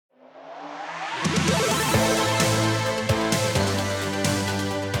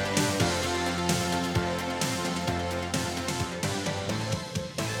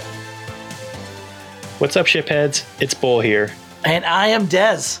What's up, shipheads? It's Bull here. And I am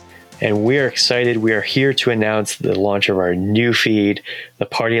Dez. And we are excited. We are here to announce the launch of our new feed, the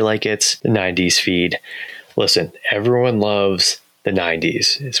Party Like It's the 90s feed. Listen, everyone loves the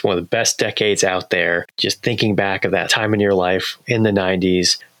 90s. It's one of the best decades out there. Just thinking back of that time in your life in the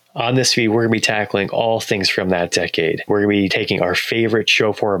 90s. On this feed, we're going to be tackling all things from that decade. We're going to be taking our favorite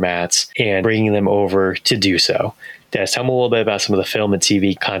show formats and bringing them over to do so. Des, tell me a little bit about some of the film and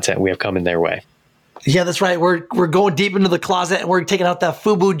TV content we have coming their way. Yeah, that's right. We're going deep into the closet and we're taking out that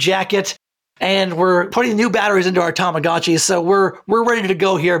FUBU jacket and we're putting new batteries into our Tamagotchi. So we're ready to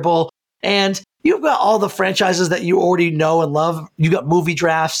go here, Bull. And you've got all the franchises that you already know and love. You got movie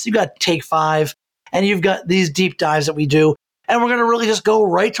drafts, you got Take 5, and you've got these deep dives that we do. And we're going to really just go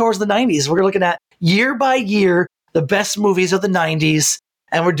right towards the 90s. We're looking at year by year, the best movies of the 90s.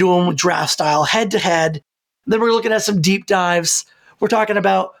 And we're doing draft style, head to head. Then we're looking at some deep dives. We're talking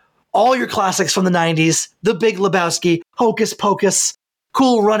about all your classics from the 90s, The Big Lebowski, Hocus Pocus,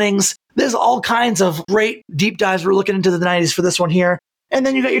 Cool Runnings. There's all kinds of great deep dives we're looking into the 90s for this one here. And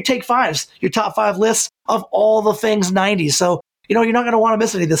then you got your Take 5s, your top 5 lists of all the things 90s. So, you're not going to want to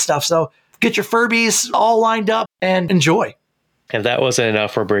miss any of this stuff. So get your Furbies all lined up and enjoy. If that wasn't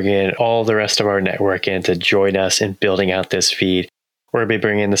enough, we're bringing in all the rest of our network in to join us in building out this feed. We're going to be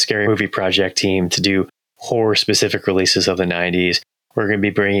bringing in the Scary Movie Project team to do horror-specific releases of the 90s. We're going to be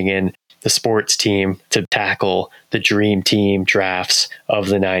bringing in the sports team to tackle the dream team drafts of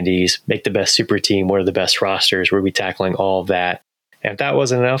the 90s, make the best super team, what are the best rosters. We'll be tackling all of that. And if that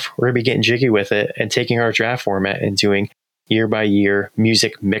wasn't enough, we're going to be getting jiggy with it and taking our draft format and doing year-by-year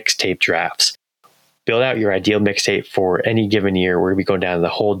music mixtape drafts. Build out your ideal mixtape for any given year. We're going to be going down the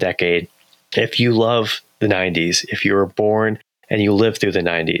whole decade. If you love the 90s, if you were born and you lived through the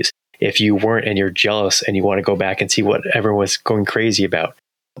 90s, if you weren't and you're jealous and you want to go back and see what everyone's going crazy about,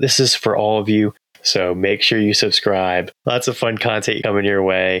 this is for all of you. So make sure you subscribe. Lots of fun content coming your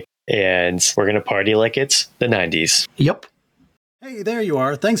way. And we're going to party like it's the 90s. Yep. Hey, there you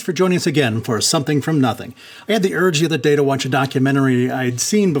are. Thanks for joining us again for Something from Nothing. I had the urge the other day to watch a documentary I'd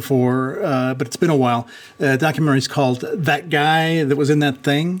seen before, but it's been a while. The documentary is called That Guy That Was in That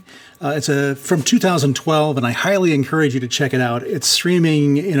Thing. It's from 2012, and I highly encourage you to check it out. It's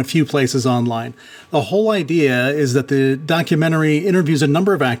streaming in a few places online. The whole idea is that the documentary interviews a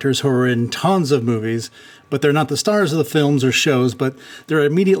number of actors who are in tons of movies, but they're not the stars of the films or shows, but they're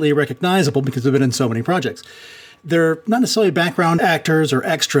immediately recognizable because they've been in so many projects. They're not necessarily background actors or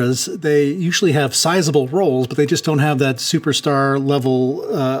extras. They usually have sizable roles, but they just don't have that superstar level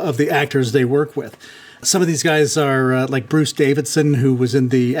of the actors they work with. Some of these guys are like Bruce Davidson, who was in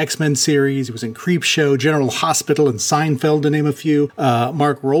the X-Men series. He was in Creepshow, General Hospital, and Seinfeld, to name a few.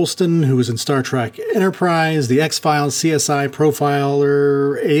 Mark Rolston, who was in Star Trek Enterprise, The X-Files, CSI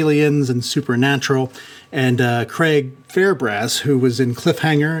Profiler, Aliens, and Supernatural. And Craig Fairbrass, who was in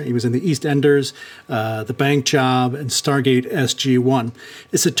Cliffhanger. He was in The EastEnders, The Bank Job, and Stargate SG-1.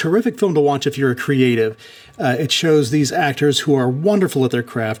 It's a terrific film to watch if you're a creative. It shows these actors who are wonderful at their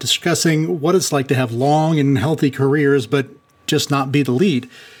craft, discussing what it's like to have long and healthy careers, but just not be the lead.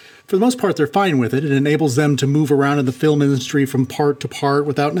 For the most part, they're fine with it. It enables them to move around in the film industry from part to part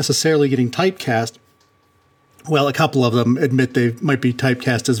without necessarily getting typecast. Well, a couple of them admit they might be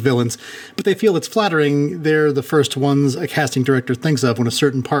typecast as villains, but they feel it's flattering. They're the first ones a casting director thinks of when a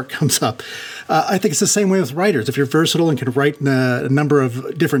certain part comes up. I think it's the same way with writers. If you're versatile and can write in a number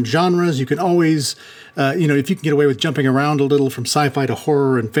of different genres, you can always, if you can get away with jumping around a little from sci-fi to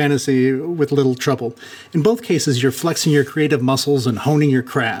horror and fantasy with little trouble. In both cases, you're flexing your creative muscles and honing your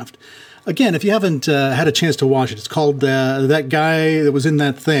craft. Again, if you haven't had a chance to watch it, it's called That Guy That Was in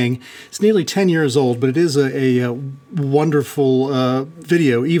That Thing. It's nearly 10 years old, but it is a wonderful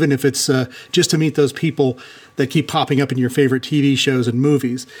video, even if it's just to meet those people that keep popping up in your favorite TV shows and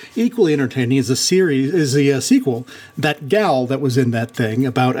movies. Equally entertaining is the sequel, That Gal That Was in That Thing,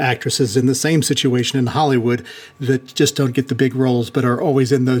 about actresses in the same situation in Hollywood that just don't get the big roles but are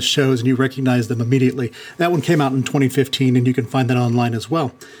always in those shows and you recognize them immediately. That one came out in 2015, and you can find that online as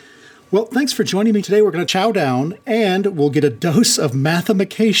well. Well, thanks for joining me today. We're going to chow down, and we'll get a dose of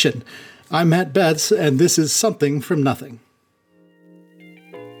mathemication. I'm Matt Betts, and this is Something from Nothing.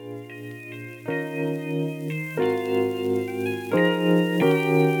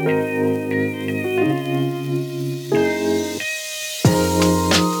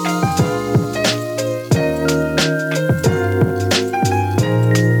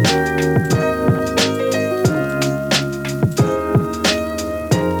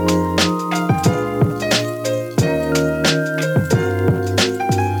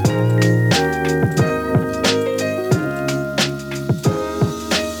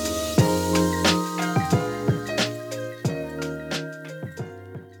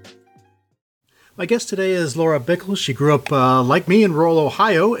 My guest today is Laura Bickle. She grew up, like me, in rural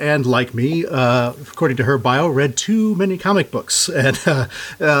Ohio, and like me, according to her bio, read too many comic books. And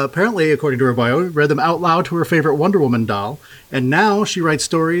apparently, according to her bio, read them out loud to her favorite Wonder Woman doll. And now she writes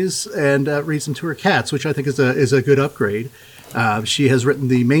stories and reads them to her cats, which I think is a good upgrade. She has written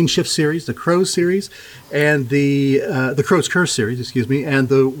the Main Shift series, the Crows series, and the Crow's Curse series, and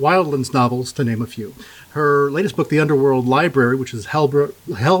the Wildlands novels, to name a few. Her latest book, The Underworld Library, which is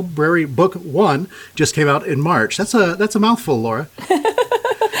Hellberry Book 1, just came out in March. That's a mouthful, Laura.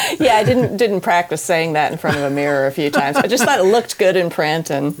 Yeah, I didn't practice saying that in front of a mirror a few times. I just thought it looked good in print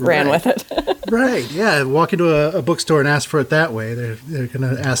and ran with it. Right, yeah. Walk into a bookstore and ask for it that way. They're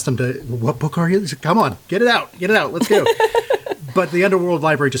going to ask them what book are you? Come on, get it out, let's go. But The Underworld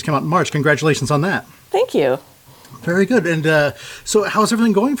Library just came out in March. Congratulations on that. Thank you. Very good. And so how's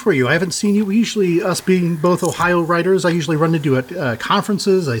everything going for you? I haven't seen you. Us being both Ohio writers, I usually run into at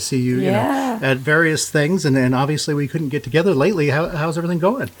conferences. I see you, at various things. And obviously we couldn't get together lately. How's everything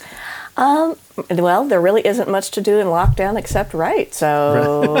going? Well, there really isn't much to do in lockdown except write.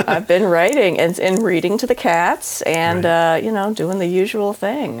 So I've been writing and reading to the cats and, doing the usual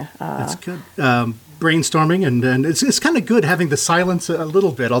thing. That's good. Brainstorming and it's kind of good having the silence a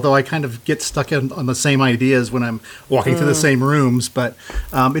little bit, although I kind of get stuck on the same ideas when I'm walking through the same rooms, but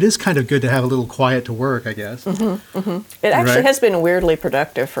it is kind of good to have a little quiet to work, I guess. It actually has been weirdly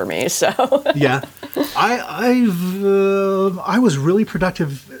productive for me, so. Yeah. I was really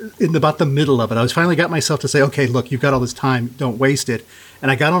productive in about the middle of it. I was finally got myself to say, okay, look, you've got all this time, don't waste it. And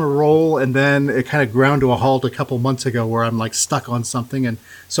I got on a roll, and then it kind of ground to a halt a couple months ago where I'm like stuck on something. And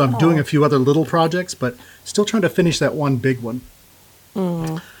so I'm doing a few other little projects, but still trying to finish that one big one.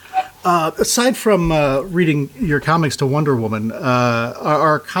 Aside from reading your comics to Wonder Woman,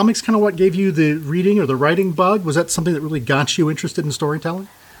 are comics kind of what gave you the reading or the writing bug? Was that something that really got you interested in storytelling?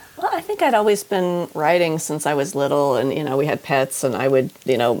 Well, I think I'd always been writing since I was little, and, we had pets, and I would,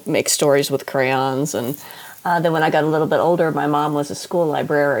 make stories with crayons. And then when I got a little bit older, my mom was a school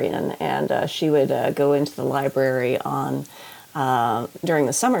librarian, and she would go into the library during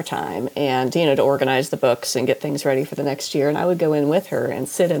the summertime and, to organize the books and get things ready for the next year. And I would go in with her and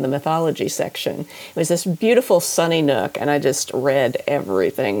sit in the mythology section. It was this beautiful sunny nook, and I just read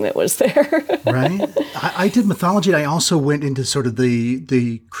everything that was there. Right. I did mythology, and I also went into sort of the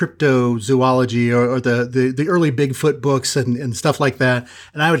cryptozoology or the early Bigfoot books and stuff like that.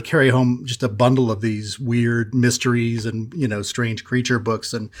 And I would carry home just a bundle of these weird mysteries and, strange creature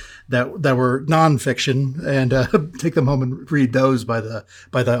books and that were nonfiction, and take them home and read those by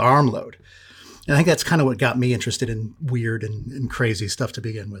the armload. And I think that's kind of what got me interested in weird and crazy stuff to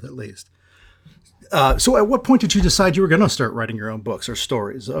begin with, at least. So at what point did you decide you were going to start writing your own books or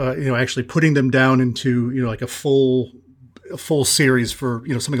stories? Actually putting them down into, like a full series for,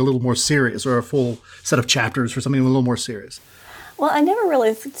 something a little more serious, or a full set of chapters for something a little more serious? Well, I never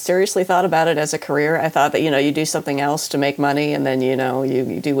really seriously thought about it as a career. I thought that, you do something else to make money, and then,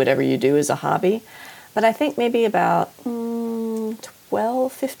 you do whatever you do as a hobby. But I think maybe about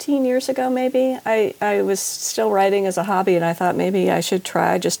 12, 15 years ago, maybe, I was still writing as a hobby, and I thought maybe I should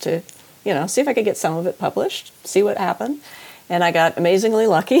try just to, see if I could get some of it published, see what happened. And I got amazingly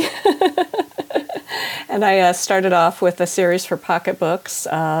lucky. And I started off with a series for pocketbooks,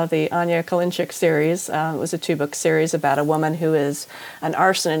 the Anya Kalinchik series. It was a 2-book series about a woman who is an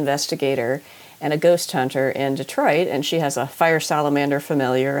arson investigator and a ghost hunter in Detroit, and she has a fire salamander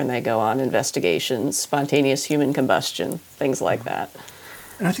familiar, and they go on investigations, spontaneous human combustion, things like that.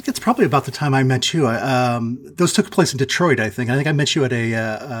 And I think that's probably about the time I met you. Those took place in Detroit, I think. I think I met you at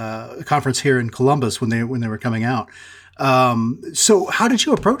a conference here in Columbus when they were coming out. So how did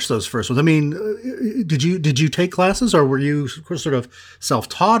you approach those first ones? I mean, did you take classes, or were you sort of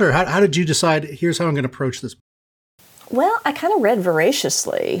self-taught, or how did you decide, here's how I'm going to approach this? Well, I kind of read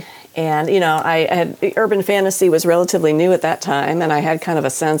voraciously, and, I had urban fantasy was relatively new at that time, and I had kind of a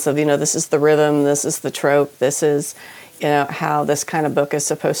sense of, this is the rhythm, this is the trope, this is, how this kind of book is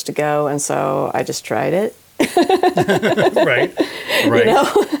supposed to go, and so I just tried it. Right.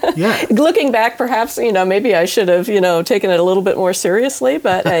 Yeah. Looking back, perhaps, maybe I should have, taken it a little bit more seriously,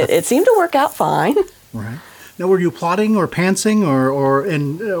 but it seemed to work out fine. Right. Now, were you plotting or pantsing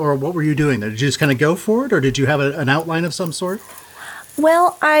or what were you doing? Did you just kind of go for it, or did you have an outline of some sort?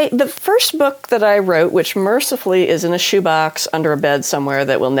 Well, the first book that I wrote, which mercifully is in a shoebox under a bed somewhere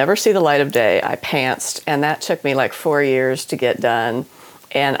that will never see the light of day, I pantsed, and that took me like 4 years to get done.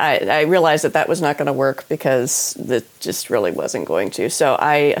 And I realized that was not going to work because it just really wasn't going to. So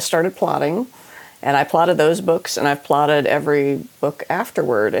I started plotting, and I plotted those books, and I've plotted every book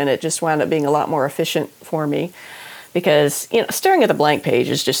afterward, and it just wound up being a lot more efficient for me because, staring at the blank page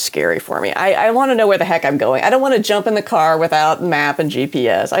is just scary for me. I want to know where the heck I'm going. I don't want to jump in the car without map and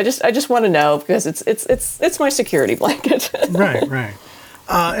GPS. I just want to know, because it's my security blanket. Right.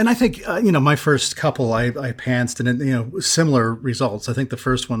 And I think, my first couple I pantsed, and, similar results. I think the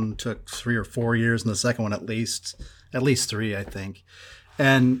first one took 3 or 4 years, and the second one at least 3, I think.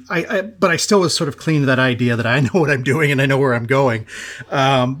 And but I still was sort of clean to that idea that I know what I'm doing and I know where I'm going.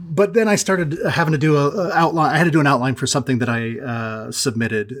 But then I started having to do an outline. I had to do an outline for something that I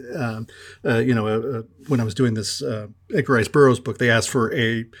submitted. When I was doing this Edgar Rice Burroughs book, they asked for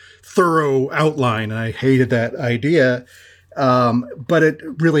a thorough outline, and I hated that idea. But it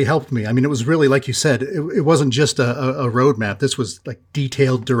really helped me. I mean, it was really, like you said, it wasn't just a roadmap. This was like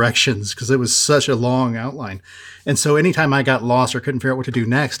detailed directions, because it was such a long outline. And so anytime I got lost or couldn't figure out what to do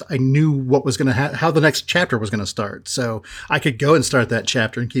next, I knew what was going to how the next chapter was going to start. So I could go and start that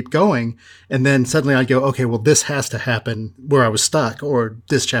chapter and keep going. And then suddenly I'd go, okay, well, this has to happen where I was stuck, or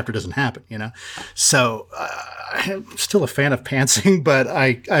this chapter doesn't happen, So I'm still a fan of pantsing, but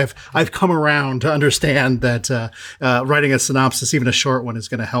I've come around to understand that writing a synopsis, even a short one, is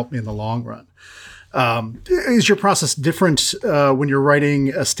going to help me in the long run. Is your process different when you're writing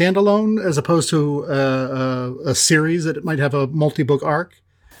a standalone as opposed to a series that might have a multi-book arc?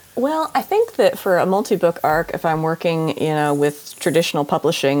 Well, I think that for a multi-book arc, if I'm working, with traditional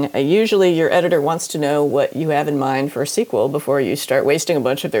publishing, usually your editor wants to know what you have in mind for a sequel before you start wasting a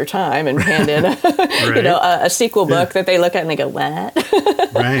bunch of their time and hand in, a sequel book that they look at and they go, what?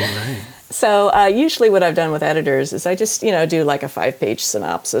 Right. So usually what I've done with editors is I just, do like a 5-page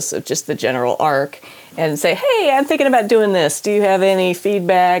synopsis of just the general arc and say, hey, I'm thinking about doing this. Do you have any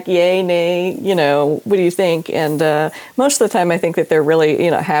feedback? Yay, nay, what do you think? And most of the time I think that they're really,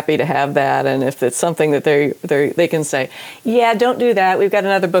 happy to have that. And if it's something that they can say, yeah, don't do that. We've got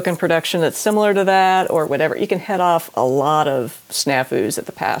another book in production that's similar to that, or whatever. You can head off a lot of snafus at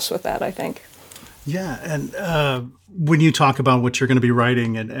the pass with that, I think. Yeah, and when you talk about what you're going to be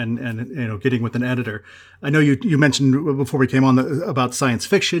writing and getting with an editor, I know you mentioned before we came on about science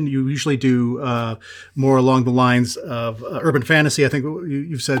fiction. You usually do more along the lines of urban fantasy. I think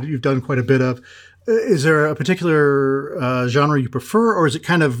you've said you've done quite a bit of. Is there a particular genre you prefer, or is it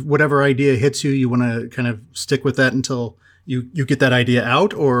kind of whatever idea hits you, you want to kind of stick with that until you get that idea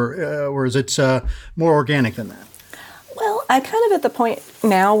out, or is it more organic than that? Well, I'm kind of at the point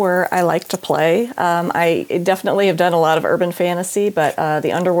now where I like to play. I definitely have done a lot of urban fantasy, but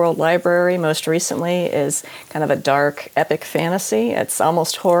the Underworld Library most recently is kind of a dark, epic fantasy. It's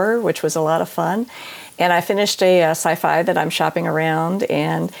almost horror, which was a lot of fun. And I finished a sci-fi that I'm shopping around,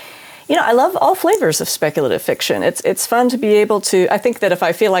 and I love all flavors of speculative fiction. It's fun to be able to, I think that if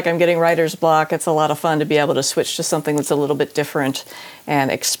I feel like I'm getting writer's block, it's a lot of fun to be able to switch to something that's a little bit different and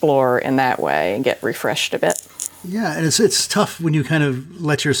explore in that way and get refreshed a bit. Yeah, and it's tough when you kind of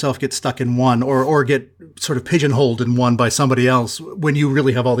let yourself get stuck in one or get sort of pigeonholed in one by somebody else, when you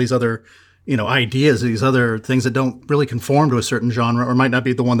really have all these other, ideas, these other things that don't really conform to a certain genre or might not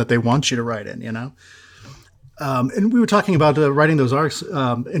be the one that they want you to write in, And we were talking about writing those arcs,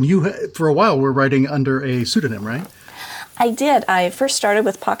 and you, for a while, were writing under a pseudonym, right? I did. I first started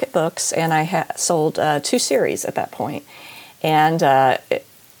with Pocket Books, and I sold 2 series at that point. And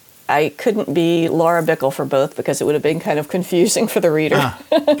I couldn't be Laura Bickle for both, because it would have been kind of confusing for the reader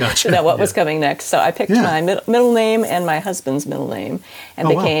gotcha. to know what was coming next. So I picked my middle name and my husband's middle name and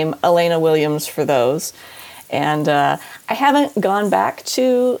became Elena Williams for those. And I haven't gone back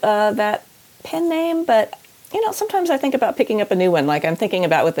to that pen name, but sometimes I think about picking up a new one. Like I'm thinking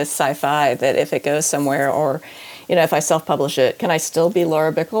about with this sci-fi, that if it goes somewhere, or if I self-publish it, can I still be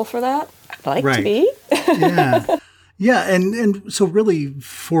Laura Bickle for that? I'd like to be. Yeah. Yeah, and so really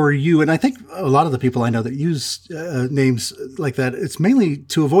for you, and I think a lot of the people I know that use names like that, it's mainly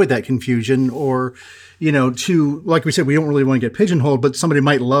to avoid that confusion, or, to, like we said, we don't really want to get pigeonholed, but somebody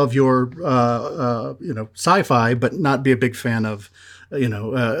might love your, sci-fi, but not be a big fan of,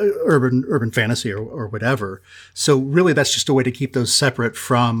 urban fantasy or whatever. So really that's just a way to keep those separate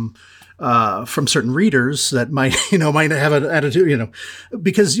from certain readers that might have an attitude,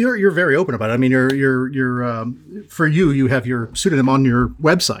 because you're very open about it. I mean, you're for you have your pseudonym on your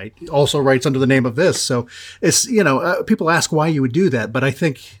website, also writes under the name of this. So it's, people ask why you would do that, but I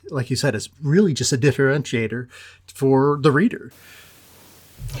think, like you said, it's really just a differentiator for the reader.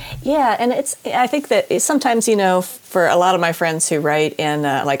 Yeah, and I think that sometimes, for a lot of my friends who write in,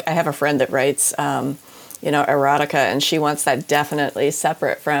 like I have a friend that writes, erotica, and she wants that definitely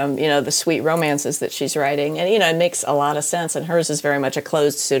separate from, the sweet romances that she's writing. And, it makes a lot of sense. And hers is very much a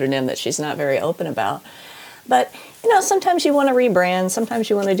closed pseudonym that she's not very open about. But, sometimes you want to rebrand, sometimes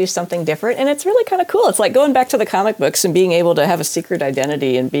you want to do something different, and it's really kind of cool. It's like going back to the comic books and being able to have a secret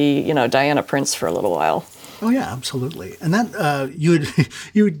identity and be, Diana Prince for a little while. Oh yeah, absolutely. And that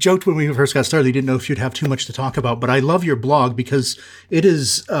you had joked when we first got started, you didn't know if you'd have too much to talk about, but I love your blog because it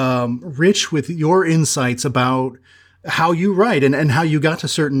is rich with your insights about how you write and how you got to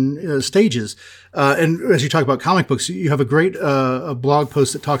certain stages. And as you talk about comic books, you have a great a blog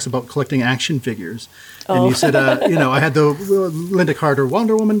post that talks about collecting action figures. And you said, I had the Linda Carter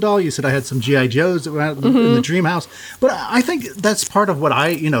Wonder Woman doll. You said I had some G.I. Joes that were out in the dream house. But I think that's part of what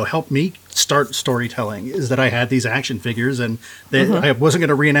helped me start storytelling, is that I had these action figures, and I wasn't going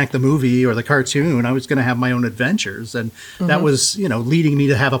to reenact the movie or the cartoon. I was going to have my own adventures. And that was, leading me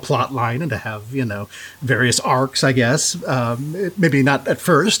to have a plot line and to have, various arcs, I guess. Maybe not at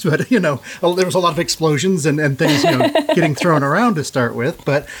first, but, there was a lot of explosions and things, getting thrown around to start with.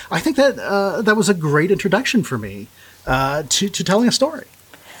 But I think that that was a great introduction for me to telling a story.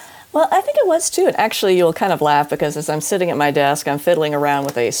 Well, I think it was too. And actually, you'll kind of laugh because as I'm sitting at my desk, I'm fiddling around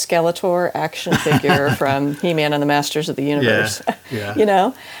with a Skeletor action figure from He-Man and the Masters of the Universe.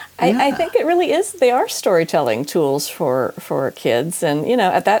 Yeah. I think it really is. They are storytelling tools for kids. And,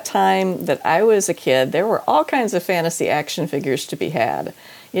 at that time that I was a kid, there were all kinds of fantasy action figures to be had.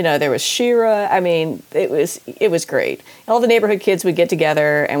 There was She-Ra. I mean, it was great. All the neighborhood kids would get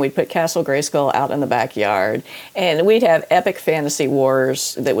together and we'd put Castle Grayskull out in the backyard. And we'd have epic fantasy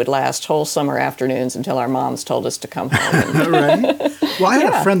wars that would last whole summer afternoons until our moms told us to come home. Right. Well, I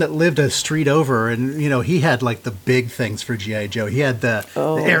had a friend that lived a street over, and, he had like the big things for G.I. Joe. He had the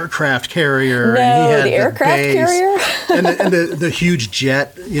aircraft carrier. No, and he had the aircraft carrier? and the huge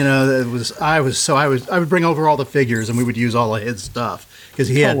jet, I would bring over all the figures and we would use all of his stuff. Because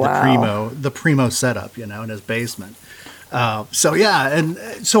he had the primo setup, in his basement. And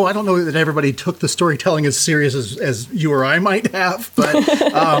so I don't know that everybody took the storytelling as serious as you or I might have, but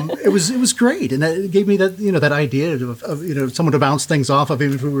it was great, and it gave me that that idea of someone to bounce things off of,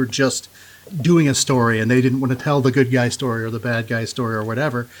 even if we were just doing a story and they didn't want to tell the good guy story or the bad guy story or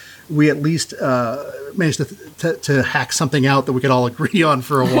whatever. We at least managed to hack something out that we could all agree on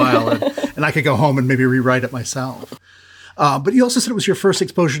for a while, and I could go home and maybe rewrite it myself. But you also said it was your first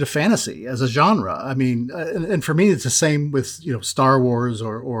exposure to fantasy as a genre. I mean, and for me, it's the same with, Star Wars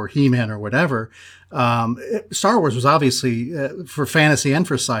or He-Man or whatever. Star Wars was obviously, for fantasy and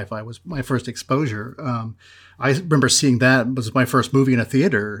for sci-fi, was my first exposure. I remember seeing that. It was my first movie in a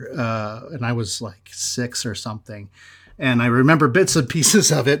theater, and I was like 6 or something. And I remember bits and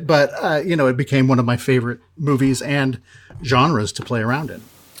pieces of it, but, it became one of my favorite movies and genres to play around in.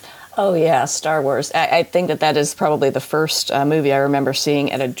 Oh, yeah, Star Wars. I think that is probably the first movie I remember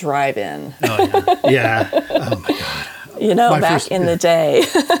seeing at a drive-in. Oh, yeah. Oh, my God. Back in the day.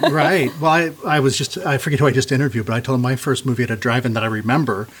 Right. Well, I forget who I just interviewed, but I told him my first movie at a drive-in that I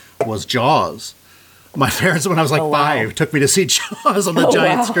remember was Jaws. My parents, when I was like 5, took me to see Jaws on the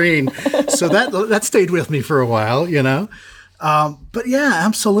giant screen. So that stayed with me for a while, But yeah,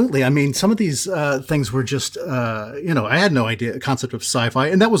 absolutely. I mean, some of these things were just, I had no concept of sci-fi.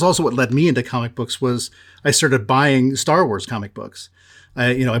 And that was also what led me into comic books. Was I started buying Star Wars comic books.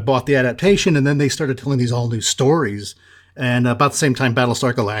 I bought the adaptation, and then they started telling these all new stories. And about the same time,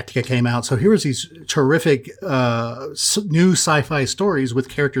 Battlestar Galactica came out. So here was these terrific new sci-fi stories with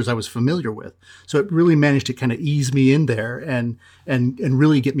characters I was familiar with. So it really managed to kind of ease me in there and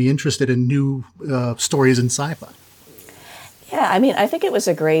really get me interested in new stories in sci-fi. Yeah, I mean, I think it was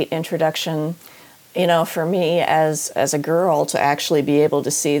a great introduction, for me as a girl to actually be able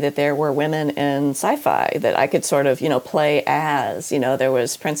to see that there were women in sci-fi that I could sort of, play as. There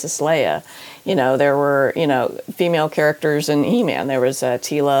was Princess Leia. There were, female characters in He-Man. There was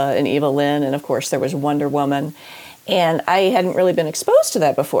Tila and Eva Lynn, and of course there was Wonder Woman. And I hadn't really been exposed to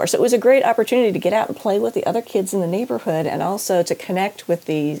that before. So it was a great opportunity to get out and play with the other kids in the neighborhood and also to connect with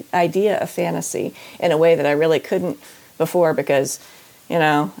the idea of fantasy in a way that I really couldn't before, because it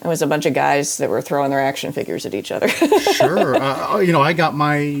was a bunch of guys that were throwing their action figures at each other. Sure. I got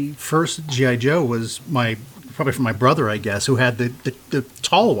my first G.I. Joe was probably from my brother, I guess, who had the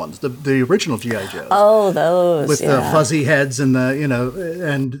tall ones, the original G.I. Joes. Oh, those. With the fuzzy heads and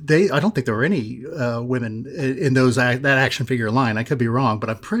and I don't think there were any women in that action figure line. I could be wrong, but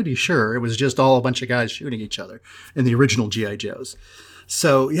I'm pretty sure it was just all a bunch of guys shooting each other in the original G.I. Joes.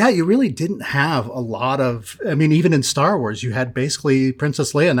 So, yeah, you really didn't have a lot of, even in Star Wars, you had basically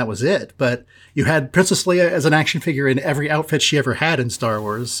Princess Leia and that was it. But you had Princess Leia as an action figure in every outfit she ever had in Star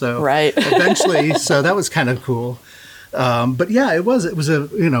Wars. So right. Eventually, so that was kind of cool. But yeah, it was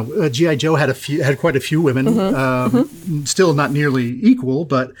a GI Joe had quite a few women, still not nearly equal,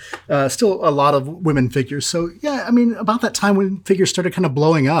 but still a lot of women figures. So yeah, I mean, about that time when figures started kind of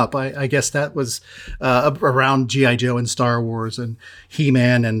blowing up, I guess that was around GI Joe and Star Wars and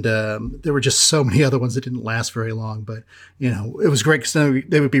He-Man, and there were just so many other ones that didn't last very long. But it was great because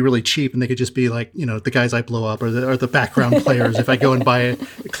they would be really cheap, and they could just be like the guys I blow up or the background players if I go and buy a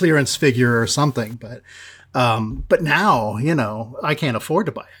clearance figure or something. But now, I can't afford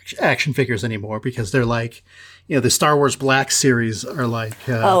to buy action figures anymore because they're like, the Star Wars Black series are like,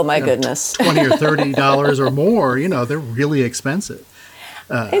 oh my goodness, $20 or $30 or more. They're really expensive.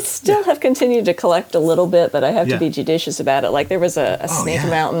 I still have continued to collect a little bit, but I have to be judicious about it. Like there was a Snake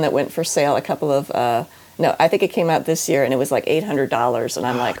Mountain that went for sale a couple of, no, I think it came out this year and it was like $800. And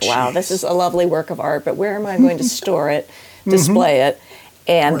I'm like, wow, this is a lovely work of art, but where am I going to store it, display it?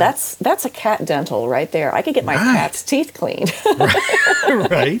 And that's a cat dental right there. I could get my cat's teeth cleaned.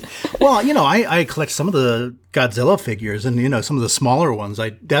 Right. Well, I collect some of the Godzilla figures and, some of the smaller ones.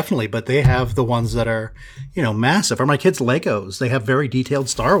 But they have the ones that are, massive. Or my kids' Legos. They have very detailed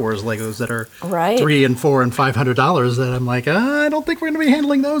Star Wars Legos that are $300 and $400 and $500 that I'm like, I don't think we're going to be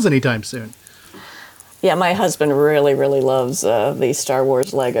handling those anytime soon. Yeah, my husband really, really loves these Star Wars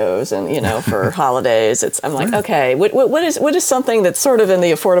Legos, and for holidays, I'm like, okay, what is something that's sort of in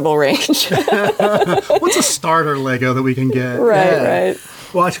the affordable range? What's a starter Lego that we can get? Right.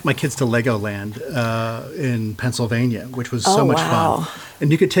 Well, I took my kids to Legoland in Pennsylvania, which was so much fun.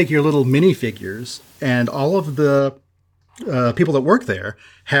 And you could take your little minifigures, and all of the people that work there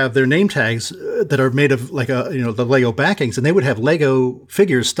have their name tags that are made of like the Lego backings, and they would have Lego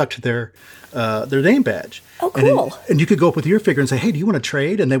figures stuck to their name badge. Oh, cool. And you could go up with your figure and say, hey, do you want to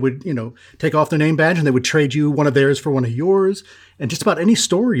trade? And they would, take off their name badge and they would trade you one of theirs for one of yours. And just about any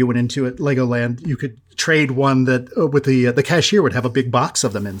store you went into at Legoland, you could trade one that with the cashier would have a big box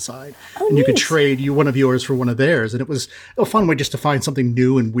of them inside. Oh, and you could trade one of yours for one of theirs. And it was a fun way just to find something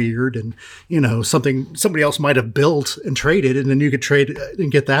new and weird and, something somebody else might have built and traded. And then you could trade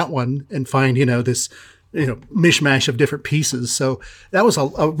and get that one and find, this mishmash of different pieces. So that was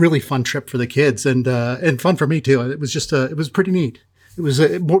a really fun trip for the kids and fun for me too. It was just it was pretty neat. It was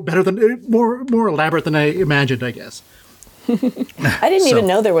more elaborate than I imagined, I guess. I didn't even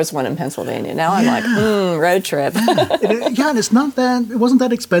know there was one in Pennsylvania. Now I'm like, road trip. And it wasn't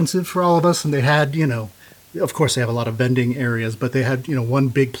that expensive for all of us. And they had, of course they have a lot of vending areas, but they had, one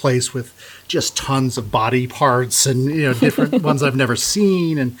big place with just tons of body parts and, different ones I've never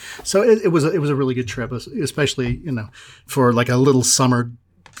seen. And so it was a really good trip, especially, for like a little summer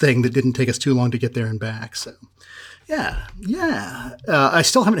thing that didn't take us too long to get there and back. So yeah. I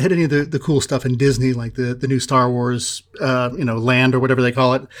still haven't hit any of the cool stuff in Disney, like the new Star Wars, land or whatever they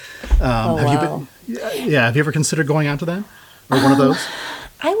call it. Have you ever considered going out to that or one of those?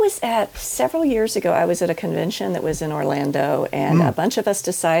 I was several years ago, I was at a convention that was in Orlando, and a bunch of us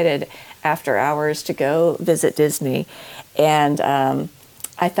decided after hours to go visit Disney. And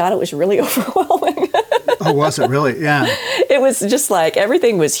I thought it was really overwhelming. Oh, was it really? Yeah. It was just like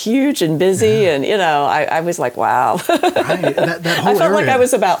everything was huge and busy, and I was like, wow. Right. That whole I felt area. like I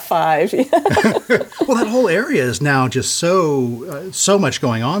was about 5. Well, that whole area is now just so much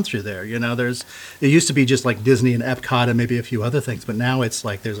going on through there. It used to be just like Disney and Epcot and maybe a few other things, but now it's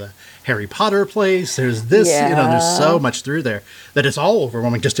like there's a Harry Potter place. There's this, there's so much through there that it's all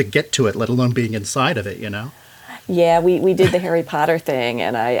overwhelming just to get to it, let alone being inside of it. Yeah, we did the Harry Potter thing,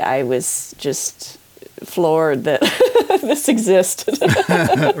 and I was just floored that this existed.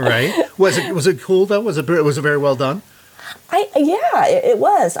 Right? Was it cool though? Was it very well done? It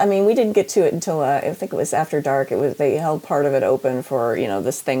was. I mean, we didn't get to it until I think it was after dark. They held part of it open for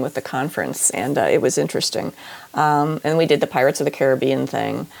this thing with the conference, and it was interesting. And we did the Pirates of the Caribbean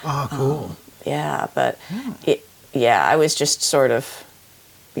thing. Oh, cool. I was just sort of.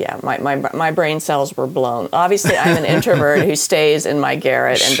 Yeah, my brain cells were blown. Obviously, I'm an introvert who stays in my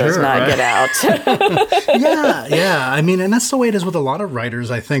garret and does not get out. Yeah. I mean, and that's the way it is with a lot of writers,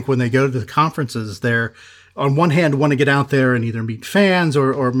 I think, when they go to the conferences. They're, on one hand, want to get out there and either meet fans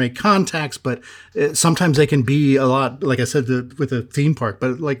or make contacts, but sometimes they can be a lot, like I said, with a theme park,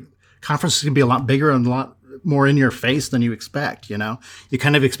 but like conferences can be a lot bigger and a lot more in your face than you expect, You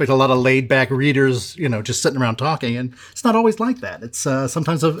kind of expect a lot of laid back readers, just sitting around talking, and it's not always like that. It's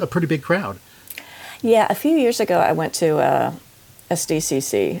sometimes a pretty big crowd. Yeah, a few years ago I went to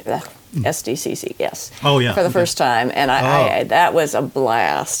SDCC, yes. Oh, yeah. For the first time, and I that was a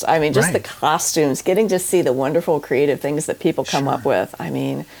blast. I mean, just the costumes, getting to see the wonderful creative things that people come up with. I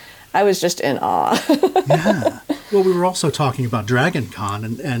mean, I was just in awe. Yeah. Well, we were also talking about Dragon Con,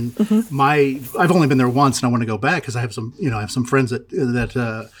 and I've only been there once, and I want to go back because I have some friends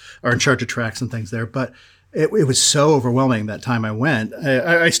that are in charge of tracks and things there. But it was so overwhelming that time I went.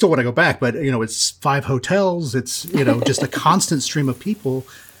 I still want to go back, but it's 5 hotels. It's just a constant stream of people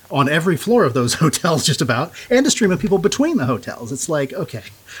on every floor of those hotels, just about, and a stream of people between the hotels. It's like, okay,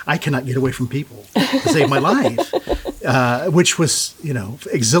 I cannot get away from people to save my life, which was,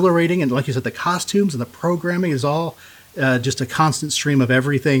 exhilarating. And like you said, the costumes and the programming is all just a constant stream of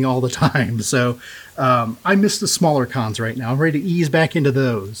everything all the time. So I miss the smaller cons right now. I'm ready to ease back into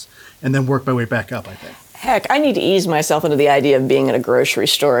those and then work my way back up, I think. Heck, I need to ease myself into the idea of being in a grocery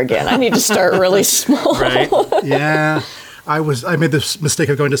store again. I need to start really small. Right? Yeah. I made this mistake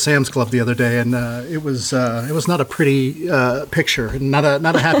of going to Sam's Club the other day, and it was not a pretty picture, and not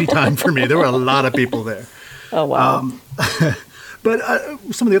a happy time for me. There were a lot of people there. Oh wow! But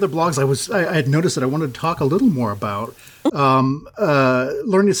some of the other blogs I had noticed that I wanted to talk a little more about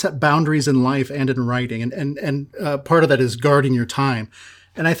learning to set boundaries in life and in writing, and part of that is guarding your time.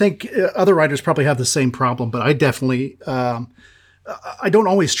 And I think other writers probably have the same problem, but I definitely. I don't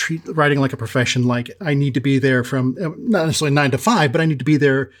always treat writing like a profession. Like I need to be there from not necessarily 9 to 5, but I need to be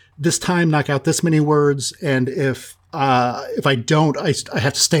there this time, knock out this many words. And if I don't, I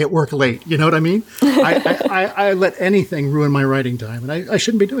have to stay at work late. You know what I mean? I let anything ruin my writing time, and I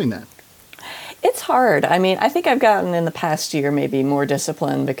shouldn't be doing that. It's hard. I mean, I think I've gotten in the past year maybe more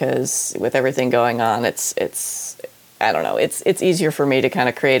disciplined because with everything going on, it's I don't know. It's easier for me to kind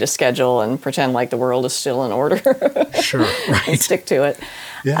of create a schedule and pretend like the world is still in order. Sure, right. And stick to it.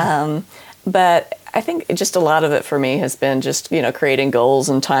 Yeah. But I think just a lot of it for me has been just, creating goals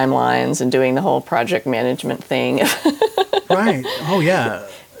and timelines and doing the whole project management thing. Right. Oh, yeah.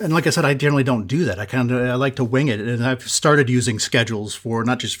 And like I said, I generally don't do that. I like to wing it. And I've started using schedules for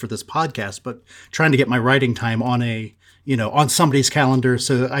not just for this podcast, but trying to get my writing time on on somebody's calendar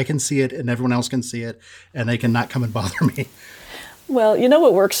so I can see it and everyone else can see it and they can not come and bother me. Well,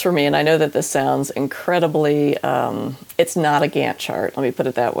 what works for me, and I know that this sounds incredibly, it's not a Gantt chart, let me put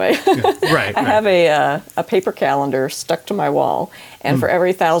it that way. Right. I have a paper calendar stuck to my wall, and for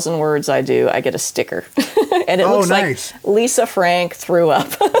every 1,000 words I do, I get a sticker. And it looks nice. like Lisa Frank threw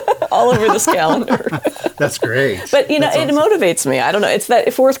up all over this calendar. That's great. But, That's awesome. It motivates me. I don't know. It's that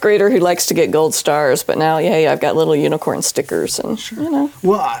 4th grader who likes to get gold stars, but now, I've got little unicorn stickers and,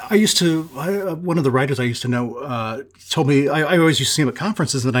 Well, I used to, one of the writers I used to know told me, I always used to see him at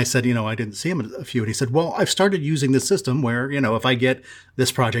conferences, and I said, I didn't see him at a few. And he said, well, I've started using this system where, if I get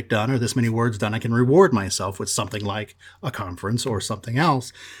this project done or this many words done, I can reward myself with something like a conference or something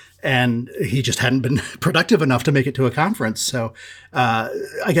else. And he just hadn't been productive enough to make it to a conference. So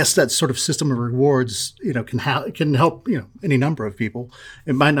I guess that sort of system of rewards, can help, any number of people.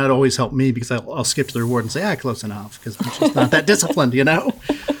 It might not always help me because I'll skip to the reward and say, close enough, because I'm just not that disciplined,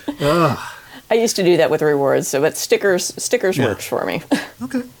 Ugh. I used to do that with rewards, but stickers works for me.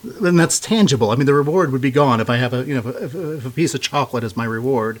 Okay, then that's tangible. I mean, the reward would be gone if I have if a piece of chocolate is my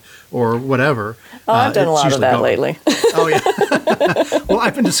reward or whatever. Oh, I've done a lot of that lately. Oh yeah. Well,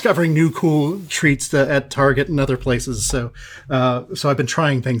 I've been discovering new cool treats at Target and other places, so I've been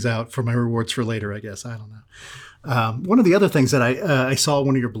trying things out for my rewards for later. I guess I don't know. One of the other things that I saw in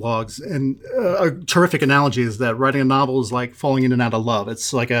one of your blogs, and a terrific analogy, is that writing a novel is like falling in and out of love.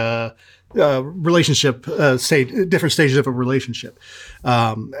 It's like a relationship different stages of a relationship,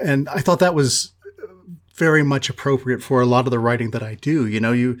 and I thought that was very much appropriate for a lot of the writing that I do.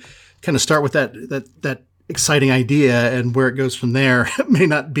 You kind of start with that exciting idea, and where it goes from there may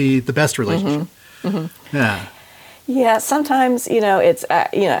not be the best relationship. Mm-hmm. Yeah, sometimes, it's,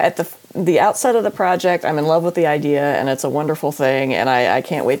 at the outset of the project, I'm in love with the idea and it's a wonderful thing and I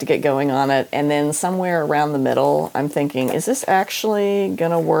can't wait to get going on it. And then somewhere around the middle, I'm thinking, is this actually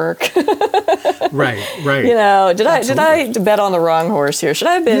going to work? Right. Did I bet on the wrong horse here? Should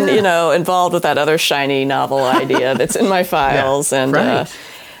I have been, involved with that other shiny novel idea that's in my files? Yeah, and right.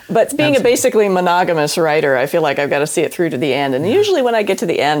 But being a basically monogamous writer, I feel like I've got to see it through to the end. And usually when I get to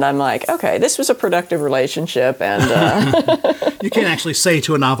the end, I'm like, okay, this was a productive relationship. And you can't actually say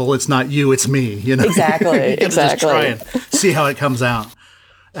to a novel, it's not you, it's me. Exactly. Just try and see how it comes out.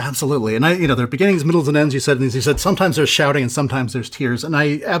 Absolutely. And there are beginnings, middles, and ends, you said sometimes there's shouting and sometimes there's tears. And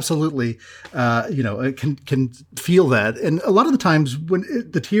I absolutely, can feel that. And a lot of the times when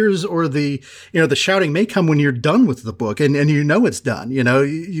the tears or the shouting may come when you're done with the book and it's done.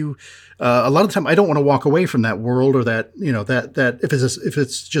 A lot of the time I don't want to walk away from that world or that if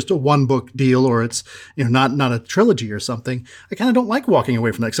it's just a one book deal or it's, not a trilogy or something, I kind of don't like walking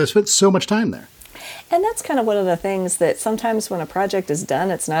away from that because I spent so much time there. And that's kind of one of the things that sometimes when a project is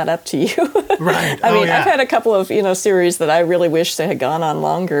done, it's not up to you. Right. I mean, I've had a couple of, series that I really wish they had gone on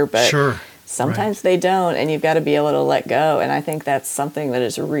longer, but sure. Sometimes they don't, and you've got to be able to let go. And I think that's something that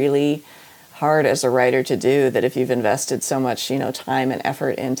is really hard as a writer to do, that if you've invested so much, time and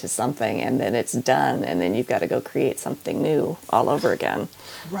effort into something and then it's done and then you've got to go create something new all over again.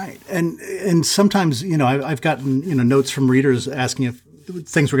 Right. And sometimes, I've gotten, notes from readers asking if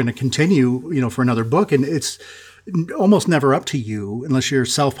things were going to continue, for another book. And it's almost never up to you unless you're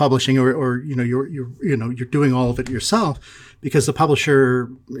self-publishing or you're doing all of it yourself, because the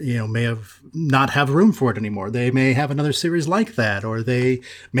publisher, may not have room for it anymore. They may have another series like that, or they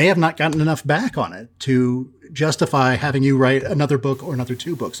may have not gotten enough back on it to justify having you write another book or another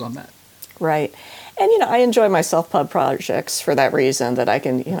 2 books on that. Right. And, I enjoy my self-pub projects for that reason, that I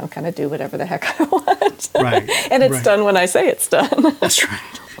can, kind of do whatever the heck I want. Right. And it's done when I say it's done. That's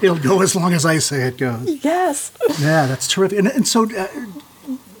right. It'll go as long as I say it goes. Yes. Yeah, that's terrific. And so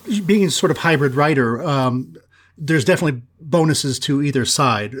being a sort of hybrid writer, there's definitely bonuses to either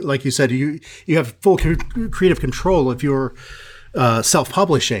side. Like you said, you have full creative control if you're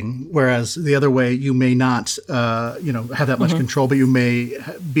self-publishing, whereas the other way you may not, have that much control, but you may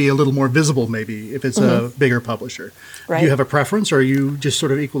be a little more visible maybe if it's a bigger publisher. Right. Do you have a preference, or are you just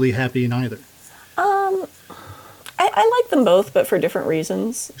sort of equally happy in either? I like them both, but for different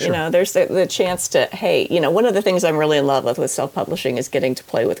reasons. Sure. There's the chance to, hey, one of the things I'm really in love with self-publishing is getting to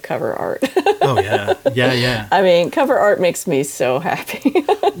play with cover art. Oh, yeah. Yeah. I mean, cover art makes me so happy.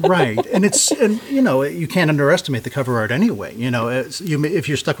 Right. And you can't underestimate the cover art anyway. If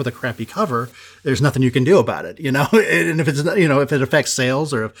you're stuck with a crappy cover, there's nothing you can do about it, And if it's, if it affects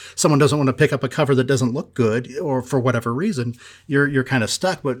sales, or if someone doesn't want to pick up a cover that doesn't look good, or for whatever reason, you're kind of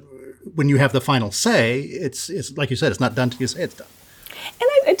stuck. But when you have the final say, it's like you said, it's not done till you say it's done.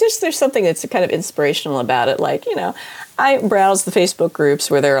 And there's something that's kind of inspirational about it. Like, I browse the Facebook groups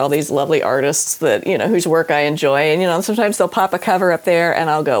where there are all these lovely artists that, whose work I enjoy. And, sometimes they'll pop a cover up there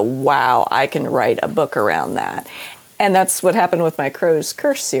and I'll go, wow, I can write a book around that. And that's what happened with my Crow's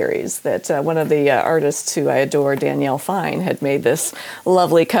Curse series, that one of the artists who I adore, Danielle Fine, had made this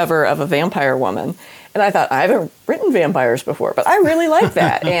lovely cover of a vampire woman. And I thought, I haven't written vampires before, but I really like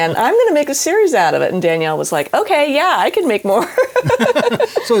that. And I'm going to make a series out of it. And Danielle was like, okay, yeah, I can make more,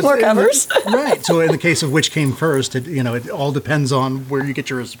 more covers. Right. So in the case of which came first, it all depends on where you get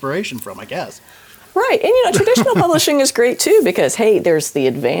your inspiration from, I guess. Right. And, traditional publishing is great, too, because, hey, there's the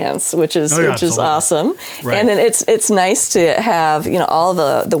advance, which is awesome. Right. And then it's nice to have, all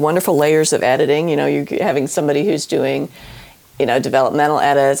the wonderful layers of editing. You're having somebody who's doing, developmental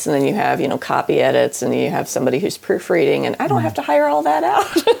edits, and then you have, copy edits, and then you have somebody who's proofreading, and I don't have to hire all that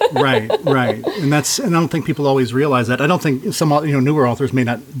out. Right. And I don't think people always realize that. I don't think some, newer authors may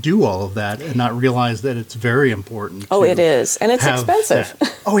not do all of that and not realize that it's very important. Oh, it is. And it's expensive.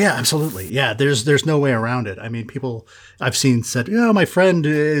 Oh, yeah, absolutely. Yeah, there's no way around it. I mean, people I've seen said, my friend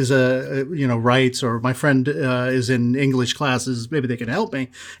is, writes, or my friend is in English classes. Maybe they can help me,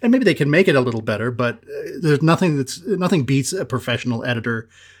 and maybe they can make it a little better. But there's nothing beats a professional editor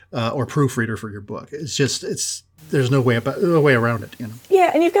or proofreader for your book. There's no way around it.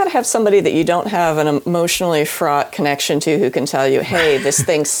 Yeah, and you've got to have somebody that you don't have an emotionally fraught connection to, who can tell you, hey, this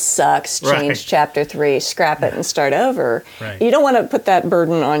thing sucks, change chapter 3, scrap it and start over. Right. You don't want to put that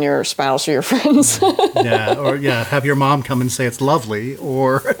burden on your spouse or your friends. Have your mom come and say it's lovely,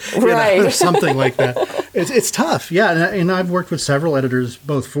 or something like that. It's tough. Yeah, and I've worked with several editors,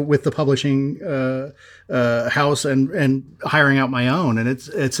 both with the publishing house and hiring out my own, and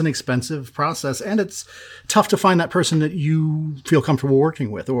it's an expensive process, and it's tough to find that person that you feel comfortable working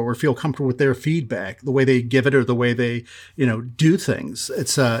with, or feel comfortable with their feedback, the way they give it, or the way they do things.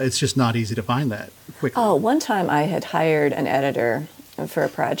 It's just not easy to find that quickly. Oh, one time I had hired an editor for a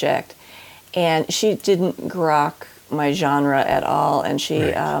project, and she didn't grok my genre at all, and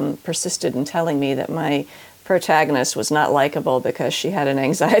she persisted in telling me that my protagonist was not likable because she had an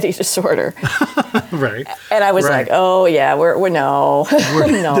anxiety disorder. Right. And I was like, oh, yeah, we're no.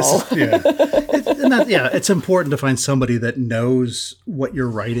 No. It's important to find somebody that knows what you're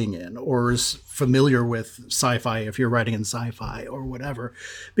writing in, or is familiar with sci-fi if you're writing in sci-fi or whatever,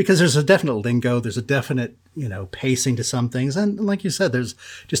 because there's a definite lingo, there's a definite, pacing to some things. And like you said, there's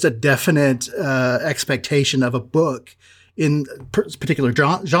just a definite expectation of a book in particular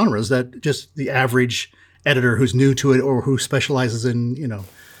genres that just the average editor who's new to it, or who specializes in,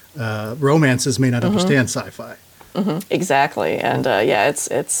 romances, may not understand sci-fi. Exactly. And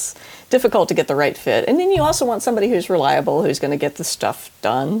it's difficult to get the right fit. And then you also want somebody who's reliable, who's going to get the stuff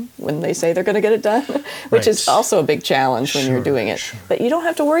done when they say they're going to get it done, which is also a big challenge when you're doing it. Sure. But you don't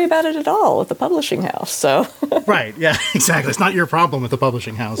have to worry about it at all with the publishing house. So Right. Yeah, exactly. It's not your problem with the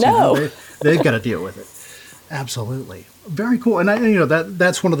publishing house. No. They've got to deal with it. Absolutely. Very cool. And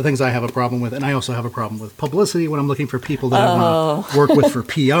that's one of the things I have a problem with. And I also have a problem with publicity when I'm looking for people that I want to work with for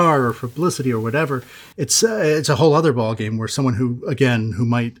PR or for publicity or whatever. It's a whole other ballgame where someone who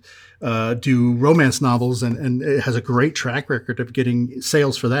might do romance novels and it has a great track record of getting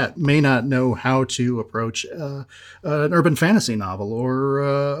sales for that may not know how to approach an urban fantasy novel or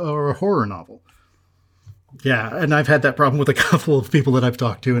a horror novel. Yeah. And I've had that problem with a couple of people that I've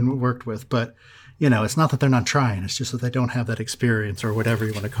talked to and worked with, but it's not that they're not trying. It's just that they don't have that experience or whatever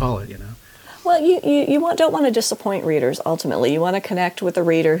you want to call it, Well, you don't want to disappoint readers, ultimately. You want to connect with a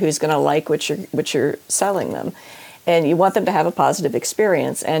reader who's going to like what you're selling them. And you want them to have a positive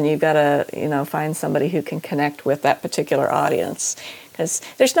experience. And you've got to, find somebody who can connect with that particular audience. Because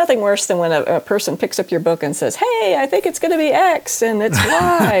there's nothing worse than when a person picks up your book and says, hey, I think it's going to be X and it's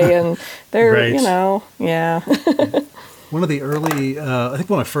Y. And they're, right. Yeah. One of the early, I think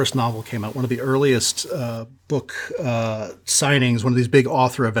when my first novel came out, one of the earliest book signings, one of these big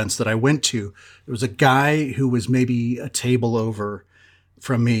author events that I went to, there was a guy who was maybe a table over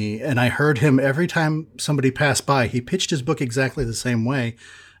from me. And I heard him every time somebody passed by, he pitched his book exactly the same way.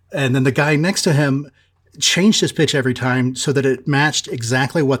 And then the guy next to him changed his pitch every time so that it matched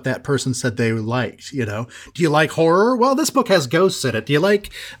exactly what that person said they liked. Do you like horror? Well, this book has ghosts in it. Do you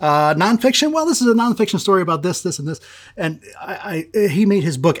like nonfiction? Well, this is a nonfiction story about this, this, and this. And he made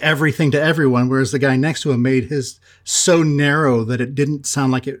his book everything to everyone, whereas the guy next to him made his so narrow that it didn't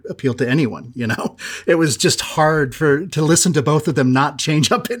sound like it appealed to anyone. It was just hard to listen to both of them not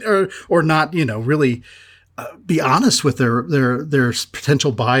change up or not, really be honest with their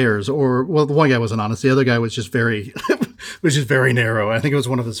potential buyers. Or, well, the one guy wasn't honest. The other guy was just very narrow. I think it was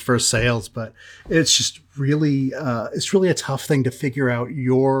one of his first sales, but it's just really, it's really a tough thing to figure out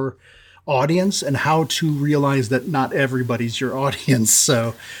your audience and how to realize that not everybody's your audience.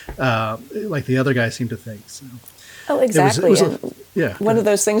 So, like the other guy seemed to think. So. Oh, exactly. One of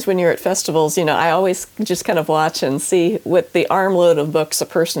those those things when you're at festivals, I always just kind of watch and see what the armload of books a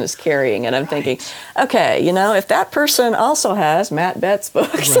person is carrying. And I'm thinking, okay, if that person also has Matt Bett's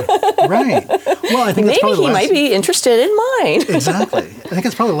books. Right. Well, I think that's maybe he might be interested in mine. Exactly. I think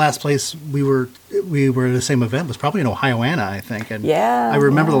that's probably the last place we were at the same event was probably in Ohioana, I think. And I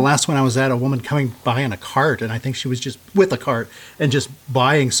remember the last one I was at, a woman coming by in a cart, and I think she was just with a cart and just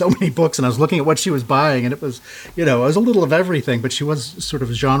buying so many books. And I was looking at what she was buying, and it was, it was a little of everything, but she was sort of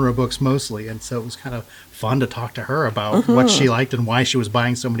genre books mostly. And so it was kind of fun to talk to her about what she liked and why she was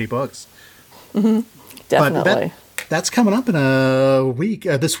buying so many books. Mm-hmm. Definitely. But that's coming up in a week,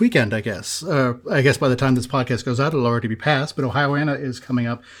 this weekend, I guess. I guess by the time this podcast goes out, it'll already be past, but Ohioana is coming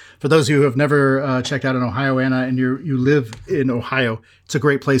up. For those of you who have never checked out an Ohioana and you live in Ohio, it's a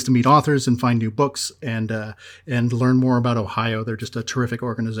great place to meet authors and find new books and learn more about Ohio. They're just a terrific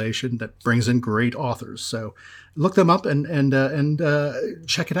organization that brings in great authors. So look them up and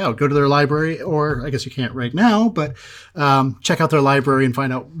check it out. Go to their library, or I guess you can't right now, but check out their library and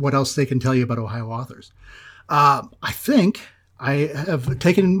find out what else they can tell you about Ohio authors. I think I have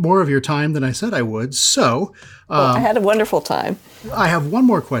taken more of your time than I said I would. So I had a wonderful time. I have one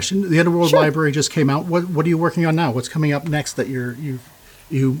more question. The Underworld Library just came out. What are you working on now? What's coming up next that you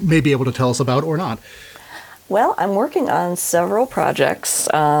may be able to tell us about or not? Well, I'm working on several projects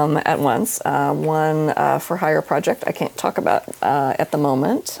at once. One for hire project I can't talk about at the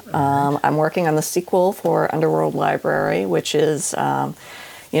moment. I'm working on the sequel for Underworld Library, which is going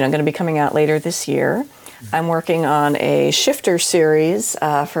to be coming out later this year. I'm working on a shifter series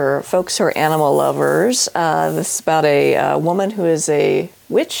for folks who are animal lovers. This is about a woman who is a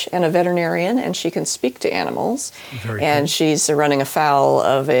witch and a veterinarian, and she can speak to animals. And she's running afoul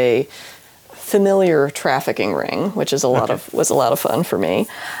of a familiar trafficking ring, which is was a lot of fun for me.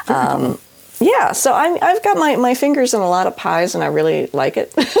 Yeah, so I've got my fingers in a lot of pies, and I really like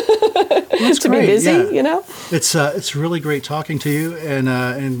it. To be busy, It's really great talking to you,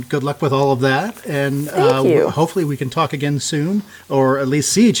 and good luck with all of that. And Thank you. Hopefully we can talk again soon, or at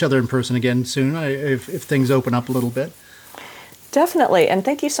least see each other in person again soon, if things open up a little bit. Definitely, and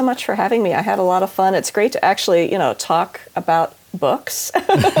thank you so much for having me. I had a lot of fun. It's great to actually, talk about books.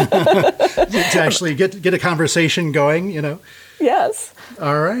 To actually get a conversation going, Yes.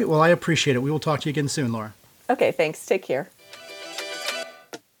 All right. Well, I appreciate it. We will talk to you again soon, Laura. Okay, thanks. Take care.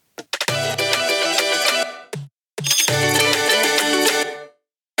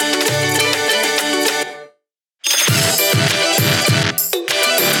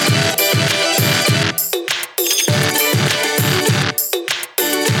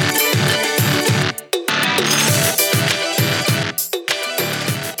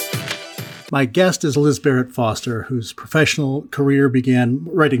 My guest is Liz Barrett Foster, whose professional career began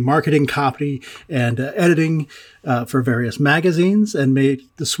writing marketing copy and editing for various magazines, and made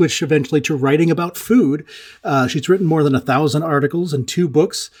the switch eventually to writing about food. She's written more than 1,000 articles and 2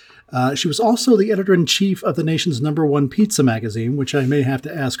 books. She was also the editor-in-chief of the nation's #1 pizza magazine, which I may have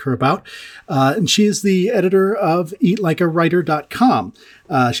to ask her about. And she is the editor of eatlikeawriter.com.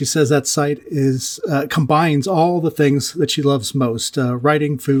 She says that site combines all the things that she loves most,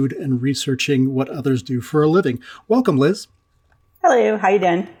 writing food and researching what others do for a living. Welcome, Liz. Hello. How you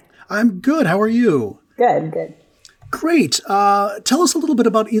doing? I'm good. How are you? Good. Great. Tell us a little bit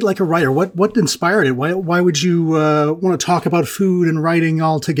about Eat Like a Writer. What inspired it? Why would you want to talk about food and writing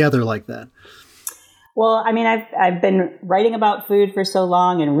all together like that? Well, I mean, I've been writing about food for so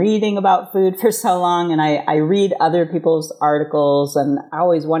long and reading about food for so long, and I read other people's articles, and I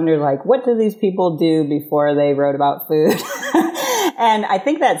always wonder, like, what do these people do before they wrote about food? And I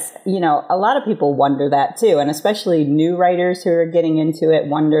think that's, a lot of people wonder that too, and especially new writers who are getting into it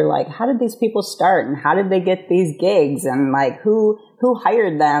wonder, like, how did these people start, and how did they get these gigs, and like who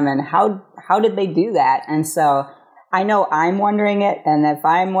hired them, and how did they do that? And so I know I'm wondering it, and if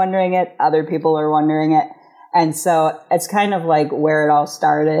I'm wondering it, other people are wondering it. And so it's kind of like where it all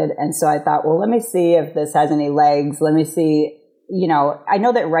started. And so I thought, well, let me see if this has any legs. Let me see, I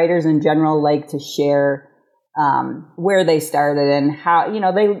know that writers in general like to share where they started and how,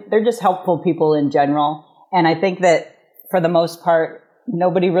 they're just helpful people in general. And I think that for the most part,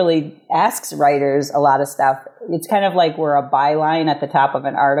 nobody really asks writers a lot of stuff. It's kind of like we're a byline at the top of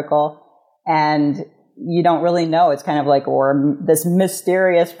an article, and you don't really know. It's kind of like we're this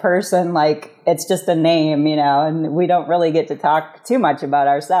mysterious person, like it's just a name, and we don't really get to talk too much about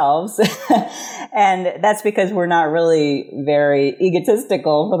ourselves. And that's because we're not really very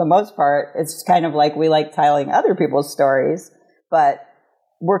egotistical for the most part. It's kind of like we like telling other people's stories, but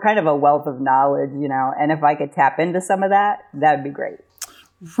we're kind of a wealth of knowledge, and if I could tap into some of that, that'd be great.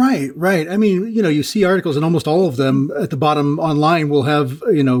 Right. I mean, you see articles, and almost all of them at the bottom online will have,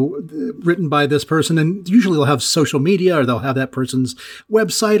 written by this person, and usually they'll have social media, or they'll have that person's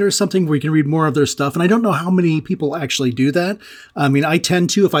website or something where you can read more of their stuff. And I don't know how many people actually do that. I mean, I tend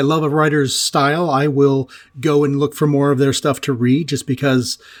to, if I love a writer's style, I will go and look for more of their stuff to read, just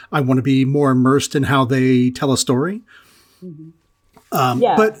because I want to be more immersed in how they tell a story. Mm-hmm.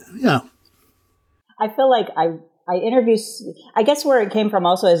 But yeah, I feel like I interview, I guess where it came from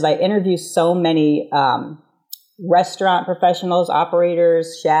also is I interview so many restaurant professionals,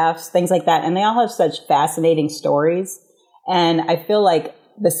 operators, chefs, things like that. And they all have such fascinating stories. And I feel like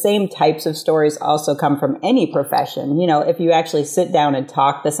the same types of stories also come from any profession. If you actually sit down and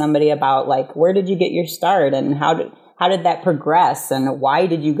talk to somebody about, like, where did you get your start, and how did that progress, and why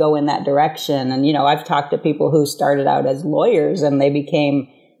did you go in that direction? And, I've talked to people who started out as lawyers and they became,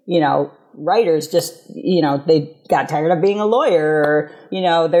 writers, just, they got tired of being a lawyer, or,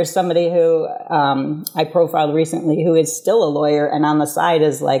 there's somebody who I profiled recently who is still a lawyer and on the side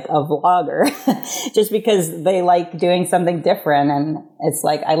is like a vlogger just because they like doing something different. And it's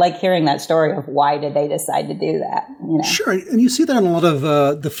like, I like hearing that story of why did they decide to do that. Sure. And you see that on a lot of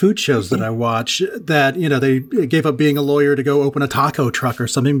the food shows that I watch, that, they gave up being a lawyer to go open a taco truck or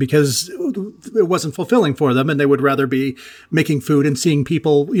something because it wasn't fulfilling for them, and they would rather be making food and seeing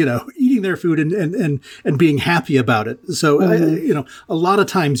people, eating their food and being happy about it. So, a lot of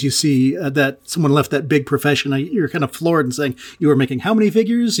times you see that someone left that big profession, you're kind of floored and saying, you were making how many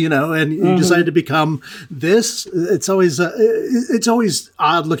figures, and you decided to become this. It's always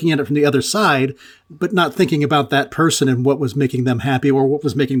odd looking at it from the other side, but not thinking about that person and what was making them happy or what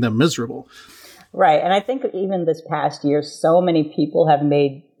was making them miserable. Right. And I think even this past year, so many people have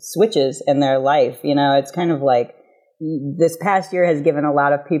made switches in their life. It's kind of like this past year has given a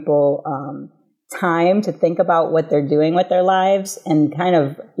lot of people time to think about what they're doing with their lives, and kind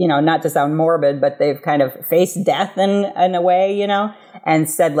of, not to sound morbid, but they've kind of faced death in a way, and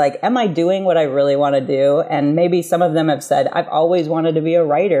said, like, am I doing what I really want to do? And maybe some of them have said, I've always wanted to be a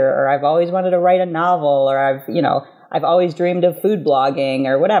writer, or I've always wanted to write a novel, or I've always dreamed of food blogging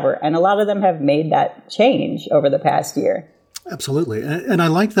or whatever. And a lot of them have made that change over the past year. Absolutely. And I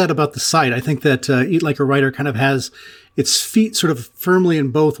like that about the site. I think that Eat Like a Writer kind of has its feet sort of firmly in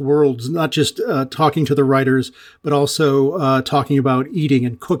both worlds, not just talking to the writers, but also talking about eating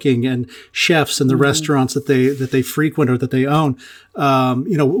and cooking and chefs and the restaurants that they frequent or that they own.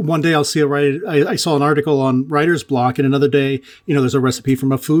 One day I'll see I saw an article on Writer's Block, and another day, there's a recipe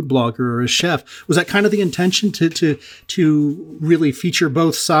from a food blogger or a chef. Was that kind of the intention to really feature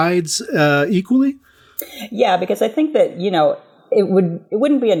both sides equally? Yeah, because I think that, it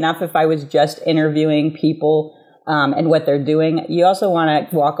wouldn't be enough if I was just interviewing people and what they're doing. You also want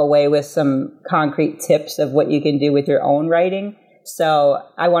to walk away with some concrete tips of what you can do with your own writing. So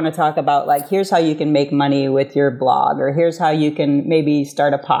I want to talk about like, here's how you can make money with your blog, or here's how you can maybe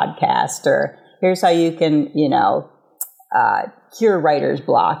start a podcast, or here's how you can, cure writer's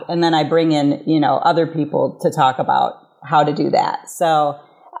block. And then I bring in, other people to talk about how to do that. So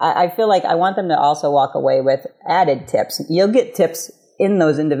I feel like I want them to also walk away with added tips. You'll get tips in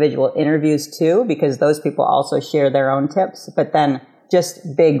those individual interviews too, because those people also share their own tips, but then just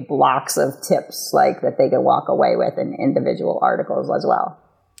big blocks of tips like that they can walk away with in individual articles as well.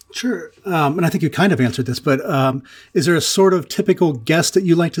 Sure. And I think you kind of answered this, but is there a sort of typical guest that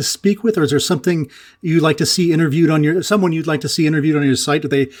you like to speak with, or is there something you'd like to see interviewed on someone you'd like to see interviewed on your site?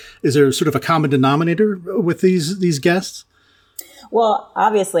 Is there sort of a common denominator with these guests? Well,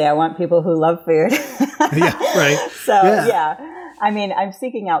 obviously I want people who love food. Yeah, right. So yeah. I mean, I'm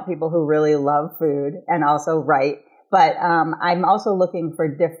seeking out people who really love food and also write, but I'm also looking for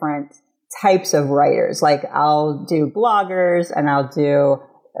different types of writers. Like I'll do bloggers, and I'll do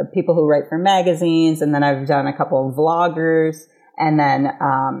people who write for magazines, and then I've done a couple of vloggers, and then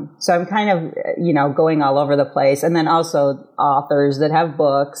so I'm kind of going all over the place, and then also authors that have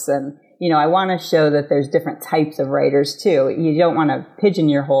books, and I want to show that there's different types of writers too. You don't want to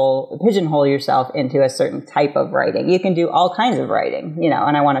pigeonhole yourself into a certain type of writing. You can do all kinds of writing,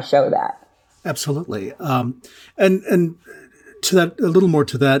 and I want to show that. Absolutely. And to that, a little more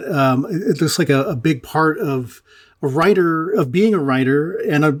to that, it looks like a big part of being a writer,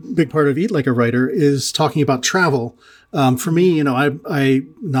 and a big part of Eat Like a Writer is talking about travel. For me, I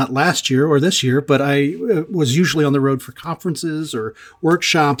not last year or this year, but I was usually on the road for conferences or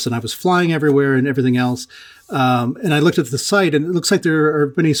workshops, and I was flying everywhere and everything else. And I looked at the site, and it looks like there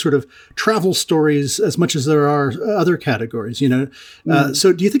are many sort of travel stories as much as there are other categories,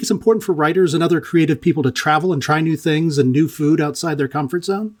 So do you think it's important for writers and other creative people to travel and try new things and new food outside their comfort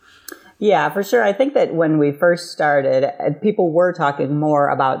zone? Yeah, for sure. I think that when we first started, people were talking more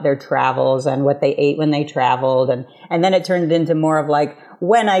about their travels and what they ate when they traveled. And then it turned into more of like,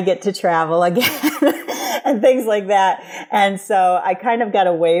 when I get to travel again and things like that. And so I kind of got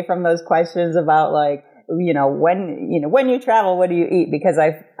away from those questions about like, when you travel, what do you eat? Because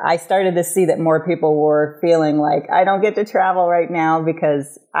I started to see that more people were feeling like, I don't get to travel right now,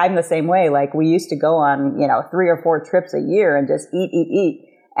 because I'm the same way. Like we used to go on, 3 or 4 trips a year and just eat.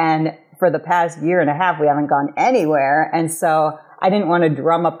 And for the past year and a half, we haven't gone anywhere. And so I didn't want to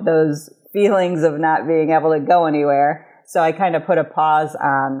drum up those feelings of not being able to go anywhere. So I kind of put a pause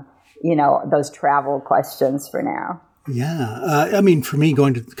on, those travel questions for now. Yeah. I mean, for me,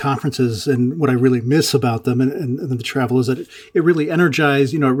 going to conferences, and what I really miss about them and the travel is that it really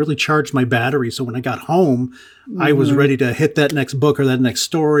energized, it really charged my battery. So when I got home, I was ready to hit that next book or that next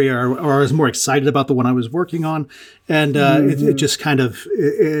story, or I was more excited about the one I was working on. And it just kind of,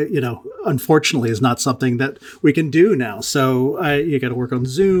 unfortunately is not something that we can do now. So you got to work on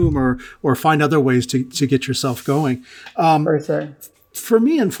Zoom or find other ways to get yourself going. For sure. For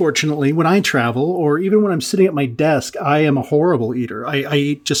me, unfortunately, when I travel, or even when I'm sitting at my desk, I am a horrible eater. I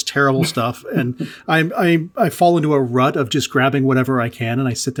eat just terrible stuff, and I fall into a rut of just grabbing whatever I can, and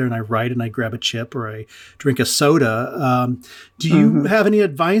I sit there and I write, and I grab a chip or I drink a soda. Do you have any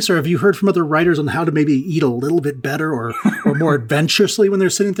advice, or have you heard from other writers on how to maybe eat a little bit better or more adventurously when they're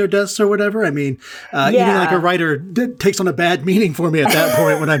sitting at their desks or whatever? I mean, eating like a writer takes on a bad meaning for me at that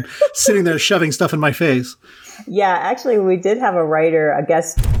point when I'm sitting there shoving stuff in my face. Yeah, actually, we did have a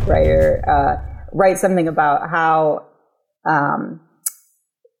guest writer, write something about how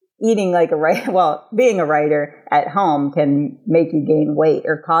eating like a writer, being a writer at home can make you gain weight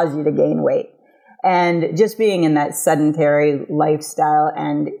or cause you to gain weight. And just being in that sedentary lifestyle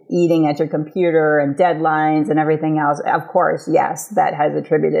and eating at your computer and deadlines and everything else, of course, yes, that has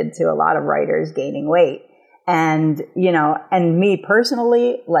attributed to a lot of writers gaining weight. And, and me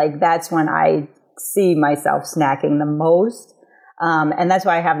personally, like that's when I see myself snacking the most. And that's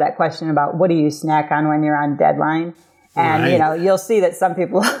why I have that question about what do you snack on when you're on deadline? And, you'll see that some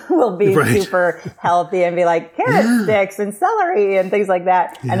people will be super healthy and be like carrot sticks and celery and things like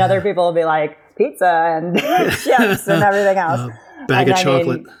that. Yeah. And other people will be like pizza and chips and everything else. Bag of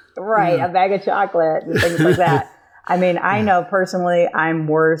chocolate. A bag of chocolate and things like that. I mean, I know personally I'm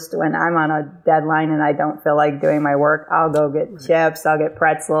worst when I'm on a deadline and I don't feel like doing my work. I'll go get chips, I'll get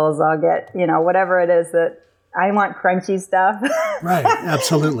pretzels, I'll get, whatever it is that I want crunchy stuff. Right,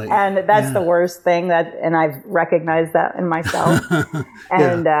 absolutely. And that's the worst thing and I've recognized that in myself.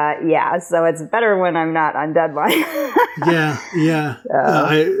 And so it's better when I'm not on deadline. I'm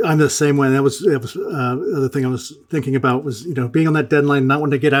the same way. That was the other thing I was thinking about was, being on that deadline, not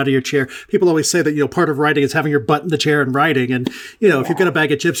wanting to get out of your chair. People always say that, part of writing is having your butt in the chair and writing. And, if you've got a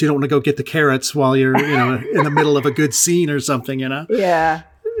bag of chips, you don't want to go get the carrots while you're, in the middle of a good scene or something, Yeah.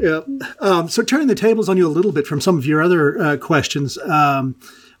 Yeah. So turning the tables on you a little bit from some of your other questions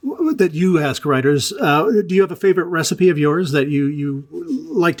that you ask writers, do you have a favorite recipe of yours that you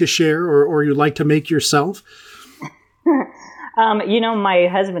like to share or you like to make yourself? My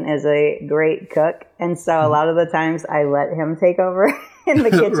husband is a great cook. And so a lot of the times I let him take over in the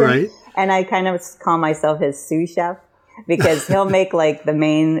kitchen. Right. And I kind of call myself his sous chef because he'll make like the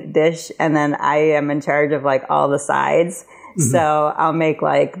main dish and then I am in charge of like all the sides. Mm-hmm. So I'll make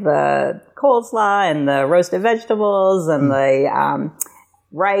like the coleslaw and the roasted vegetables and the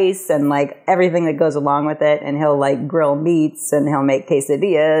rice and like everything that goes along with it. And he'll like grill meats and he'll make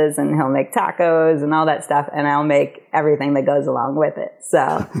quesadillas and he'll make tacos and all that stuff. And I'll make everything that goes along with it. So,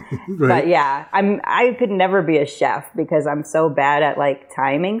 right. But yeah, I could never be a chef because I'm so bad at like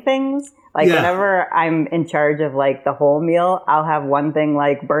timing things. Like whenever I'm in charge of like the whole meal, I'll have one thing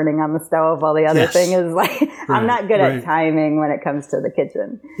like burning on the stove while the other thing is like, I'm not good at timing when it comes to the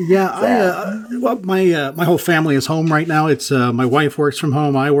kitchen. Yeah. So. My whole family is home right now. It's my wife works from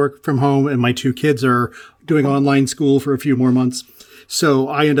home. I work from home and my 2 kids are doing online school for a few more months. So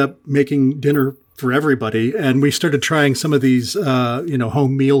I end up making dinner for everybody. And we started trying some of these,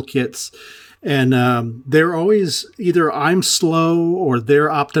 home meal kits. And they're always either I'm slow or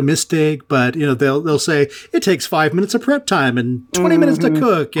they're optimistic, but they'll say it takes 5 minutes of prep time and 20 minutes to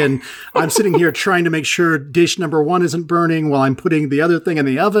cook, and I'm sitting here trying to make sure dish number 1 isn't burning while I'm putting the other thing in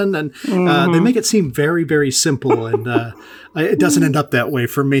the oven, and they make it seem very, very simple, and it doesn't end up that way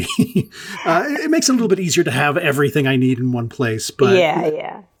for me. It makes it a little bit easier to have everything I need in one place, but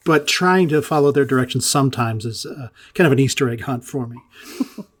But trying to follow their directions sometimes is kind of an Easter egg hunt for me.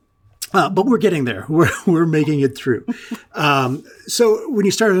 But we're getting there. We're making it through. So when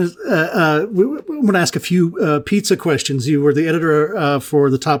you started, I'm going to ask a few pizza questions. You were the editor for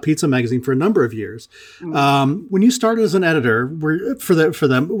the Top Pizza magazine for a number of years. When you started as an editor for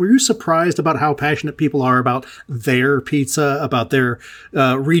them, were you surprised about how passionate people are about their pizza, about their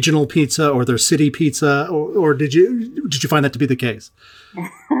regional pizza or their city pizza, or did you find that to be the case?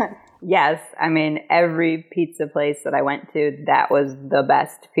 Yes. I mean, every pizza place that I went to, that was the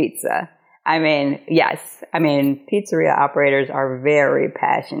best pizza. I mean, yes. I mean, pizzeria operators are very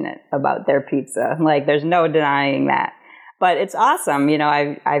passionate about their pizza. Like, there's no denying that. But it's awesome.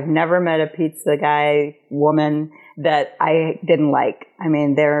 I've never met a pizza guy, woman that I didn't like. I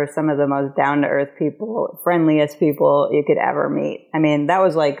mean, they're some of the most down-to-earth people, friendliest people you could ever meet. I mean, that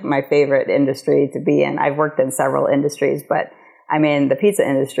was like my favorite industry to be in. I've worked in several industries, but I mean, the pizza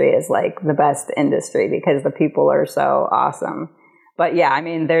industry is like the best industry because the people are so awesome. But yeah, I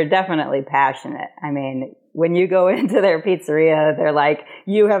mean, they're definitely passionate. I mean, when you go into their pizzeria, they're like,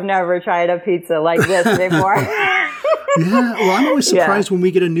 you have never tried a pizza like this before. Yeah, well, I'm always surprised when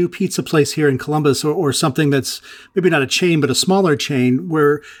we get a new pizza place here in Columbus or something that's maybe not a chain, but a smaller chain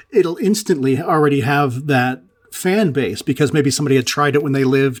where it'll instantly already have that fan base because maybe somebody had tried it when they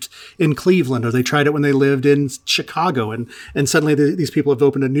lived in Cleveland or they tried it when they lived in Chicago and suddenly these people have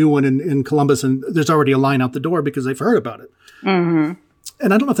opened a new one in Columbus and there's already a line out the door because they've heard about it. Mm-hmm.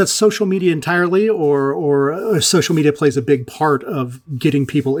 And I don't know if that's social media entirely or social media plays a big part of getting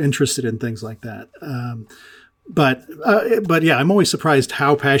people interested in things like that. But yeah, I'm always surprised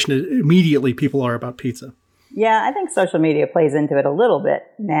how passionate immediately people are about pizza. Yeah, I think social media plays into it a little bit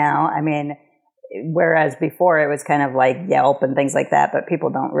now. I mean, whereas before it was kind of like Yelp and things like that, but people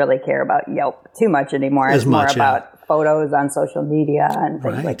don't really care about Yelp too much anymore. It's more about photos on social media and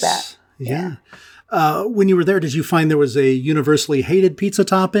things like that. Yeah. When you were there, did you find there was a universally hated pizza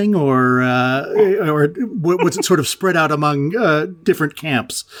topping or was it sort of spread out among different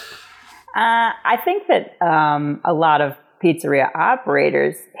camps? I think that a lot of pizzeria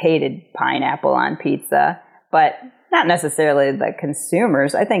operators hated pineapple on pizza, but not necessarily the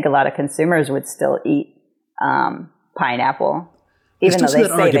consumers. I think a lot of consumers would still eat pineapple, even though they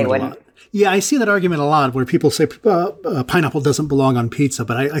say they wouldn't. Yeah, I see that argument a lot where people say pineapple doesn't belong on pizza,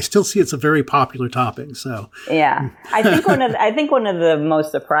 but I still see it's a very popular topping. So yeah, I think one of the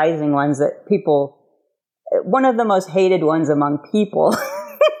most surprising ones one of the most hated ones among people,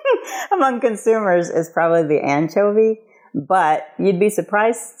 among consumers, is probably the anchovy. But you'd be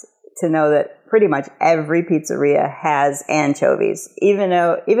surprised to know that pretty much every pizzeria has anchovies, even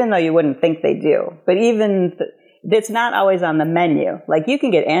though you wouldn't think they do. But it's not always on the menu. Like, you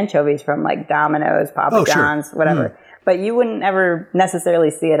can get anchovies from like Domino's, Papa John's, whatever, but you wouldn't ever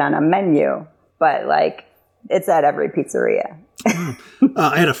necessarily see it on a menu. But like, it's at every pizzeria.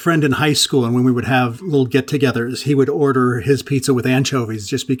 I had a friend in high school, and when we would have little get-togethers, he would order his pizza with anchovies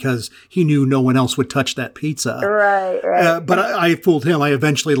just because he knew no one else would touch that pizza. Right. But I fooled him. I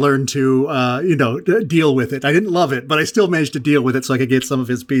eventually learned to, deal with it. I didn't love it, but I still managed to deal with it so I could get some of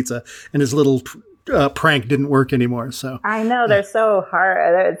his pizza. And his little prank didn't work anymore. So I know, they're so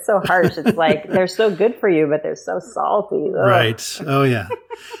hard. It's so harsh. It's like, they're so good for you, but they're so salty. Ugh. Right. Oh yeah.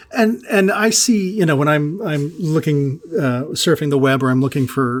 And I see, when I'm looking, surfing the web, or I'm looking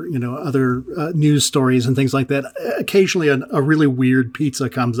for, other news stories and things like that, occasionally a really weird pizza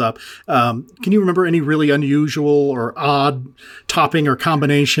comes up. Can you remember any really unusual or odd topping or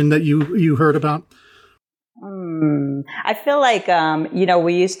combination that you heard about? I feel like,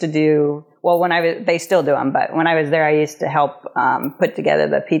 we used to do, well, they still do them, but when I was there, I used to help put together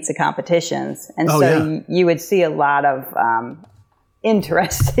the pizza competitions. And you would see a lot of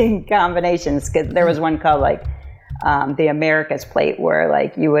interesting combinations, because there was one called like the America's Plate, where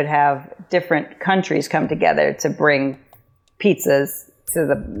like you would have different countries come together to bring pizzas to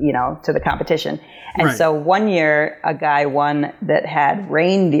the competition. And so one year a guy won that had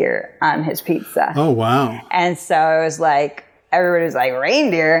reindeer on his pizza. Oh, wow. And so it was like, everybody was like,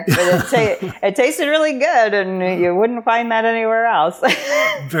 reindeer? But it tasted really good, and you wouldn't find that anywhere else.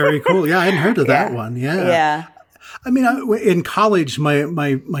 Very cool. Yeah, I hadn't heard of that one. Yeah. Yeah. I mean, in college,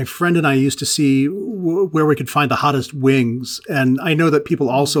 my friend and I used to see where we could find the hottest wings. And I know that people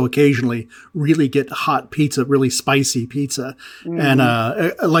also occasionally really get hot pizza, really spicy pizza. Mm-hmm.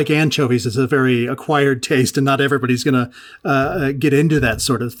 And like anchovies, it's a very acquired taste, and not everybody's going to get into that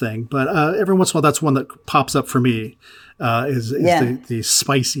sort of thing. But every once in a while, that's one that pops up for me. Is the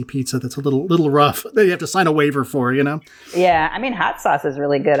spicy pizza that's a little rough that you have to sign a waiver for, Yeah, I mean, hot sauce is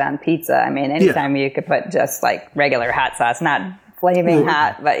really good on pizza. I mean, anytime you could put just like regular hot sauce, not flaming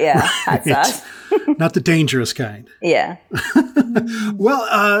hot, but hot sauce. Not the dangerous kind. Yeah. Well,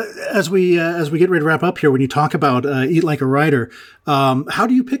 as we get ready to wrap up here, when you talk about Eat Like a Writer, how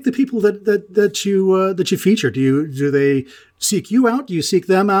do you pick the people that you feature? Do they seek you out? Do you seek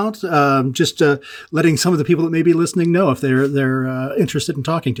them out? Just letting some of the people that may be listening know if they're interested in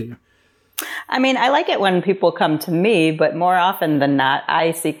talking to you. I mean, I like it when people come to me, but more often than not,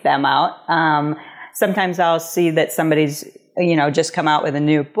 I seek them out. Sometimes I'll see that somebody's just come out with a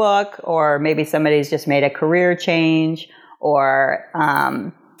new book, or maybe somebody's just made a career change, or,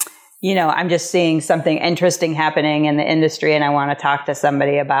 I'm just seeing something interesting happening in the industry and I want to talk to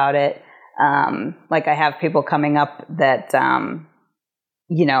somebody about it. Like I have people coming up that,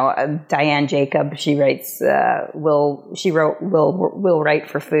 Diane Jacob, she writes, Will Write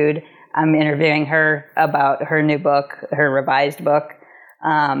for Food. I'm interviewing her about her new book, her revised book.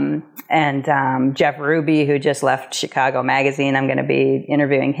 And Jeff Ruby, who just left Chicago Magazine, I'm going to be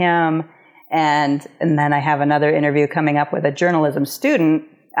interviewing him. And then I have another interview coming up with a journalism student,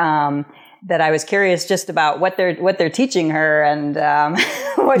 that I was curious just about what they're teaching her, and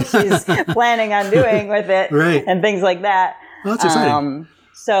what she's planning on doing with it, right, and things like that. Well, that's exciting.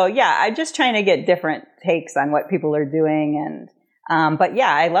 So yeah, I'm just trying to get different takes on what people are doing, and but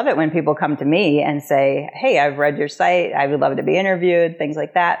yeah, I love it when people come to me and say, "Hey, I've read your site. I would love to be interviewed." Things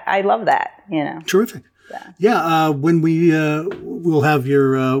like that. I love that. Terrific. Yeah, when we'll have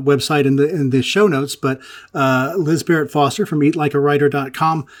your website in the show notes, but Liz Barrett Foster from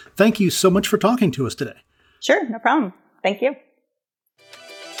eatlikeawriter.com, thank you so much for talking to us today. Sure, no problem. Thank you.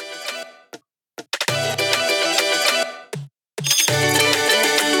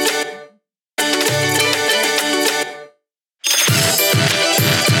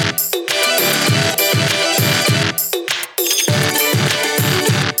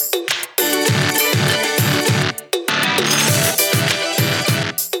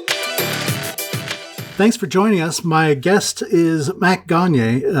 Thanks for joining us. My guest is Mac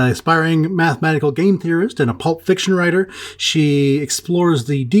Gagne, aspiring mathematical game theorist and a pulp fiction writer. She explores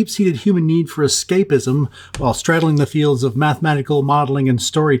the deep-seated human need for escapism while straddling the fields of mathematical modeling and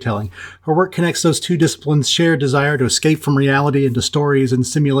storytelling. Her work connects those two disciplines' shared desire to escape from reality into stories and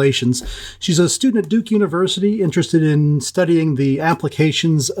simulations. She's a student at Duke University, interested in studying the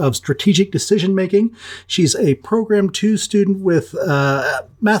applications of strategic decision-making. She's a Program 2 student with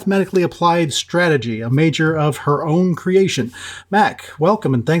mathematically applied strategy, a major of her own creation. Mac,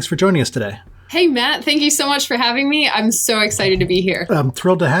 welcome, and thanks for joining us today. Hey, Matt, thank you so much for having me. I'm so excited to be here. I'm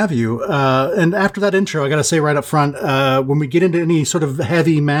thrilled to have you. And after that intro, I got to say right up front, when we get into any sort of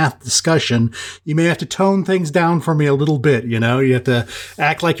heavy math discussion, you may have to tone things down for me a little bit. You know, you have to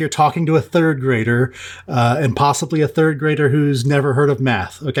act like you're talking to a third grader, and possibly a third grader who's never heard of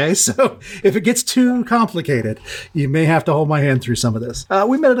math. Okay. So if it gets too complicated, you may have to hold my hand through some of this.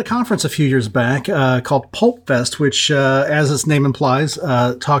 We met at a conference a few years back called Pulp Fest, which, as its name implies,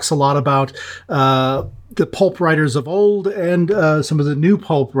 talks a lot about the pulp writers of old and some of the new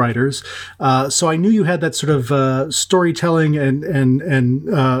pulp writers. So I knew you had that sort of storytelling and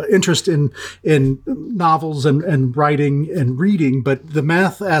interest in novels and writing and reading, but the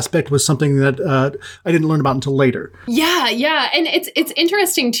math aspect was something that I didn't learn about until later. Yeah. And it's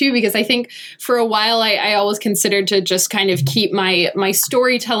interesting too, because I think for a while I always considered to just kind of keep my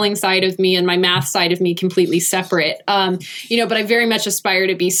storytelling side of me and my math side of me completely separate. But I very much aspire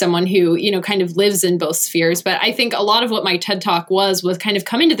to be someone who, kind of lives in both spheres. But I think a lot of what my TED Talk was kind of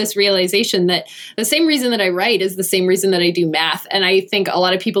coming to this realization that the same reason that I write is the same reason that I do math. And I think a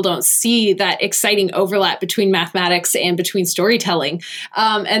lot of people don't see that exciting overlap between mathematics and between storytelling.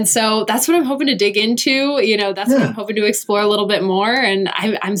 And so that's what I'm hoping to dig into. That's what I'm hoping to explore a little bit more. And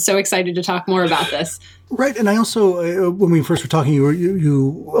I'm so excited to talk more about this. Right, and I also, when we first were talking,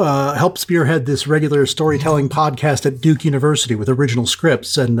 you helped spearhead this regular storytelling podcast at Duke University with original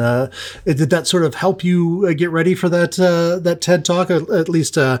scripts, and did that sort of help you get ready for that TED Talk, at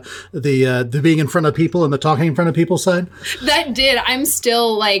least the being in front of people and the talking in front of people side? That did. I'm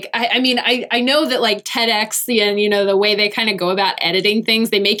still like, I know that like TEDx, and the way they kind of go about editing things,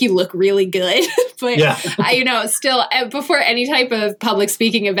 they make you look really good, but still before any type of public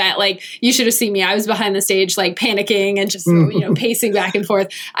speaking event, like you should have seen me. I was behind the stage like panicking and just pacing back and forth.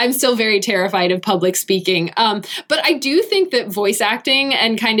 I'm still very terrified of public speaking, but I do think that voice acting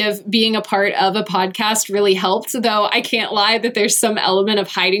and kind of being a part of a podcast really helped, though I can't lie that there's some element of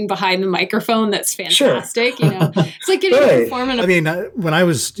hiding behind the microphone that's fantastic. Sure. It's like getting to perform in when I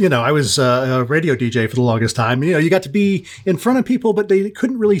was a radio DJ for the longest time, you got to be in front of people, but they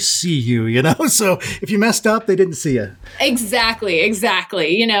couldn't really see you, so if you messed up, they didn't see you. Exactly. I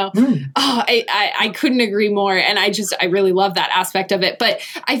couldn't agree more. And I really love that aspect of it. But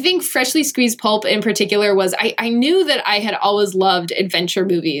I think Freshly Squeezed Pulp in particular was, I knew that I had always loved adventure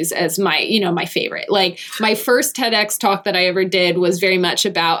movies as my favorite. Like my first TEDx talk that I ever did was very much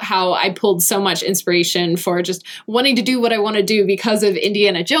about how I pulled so much inspiration for just wanting to do what I want to do because of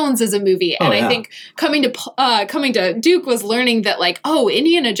Indiana Jones as a movie. And I think coming to Duke was learning that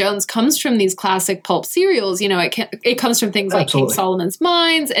Indiana Jones comes from these classic pulp serials. It comes from things like King Solomon's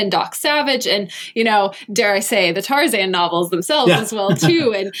Mines and Doc Savage and, dare I say, the Tarzan novels themselves as well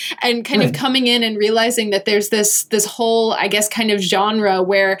too. And kind of coming in and realizing that there's this whole, I guess, kind of genre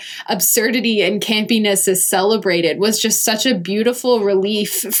where absurdity and campiness is celebrated was just such a beautiful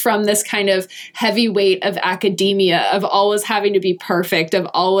relief from this kind of heavy weight of academia, of always having to be perfect, of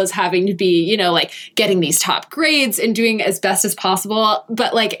always having to be, getting these top grades and doing as best as possible.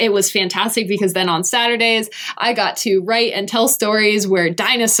 But it was fantastic because then on Saturdays, I got to write and tell stories where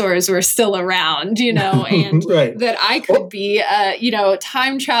dinosaurs were still around, and that I could be a,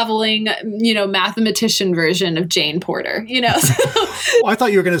 time traveling, mathematician version of Jane Porter, Well, I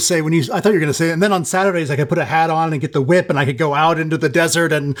thought you were going to say, and then on Saturdays I could put a hat on and get the whip and I could go out into the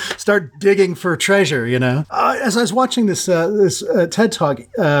desert and start digging for treasure, As I was watching this TED Talk,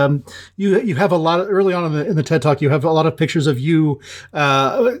 you have a lot of, early on in the TED Talk, you have a lot of pictures of you,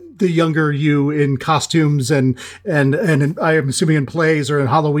 the younger you in costumes and I am assuming in plays or in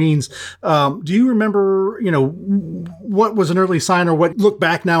Halloweens. Do you remember, what was an early sign or what look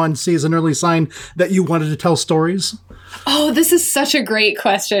back now and see as an early sign that you wanted to tell stories? Oh, this is such a great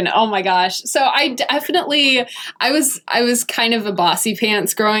question. Oh my gosh. So I was kind of a bossy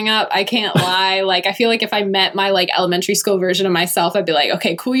pants growing up. I can't lie. I feel like if I met my elementary school version of myself, I'd be like,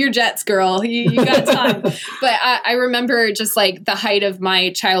 okay, cool your jets, girl. You got time. But I remember just the height of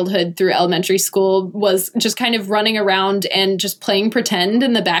my childhood through elementary school was just kind of running around and just playing pretend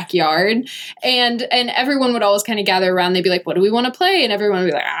in the backyard. And everyone would always kind of gather around. They'd be like, what do we want to play? And everyone would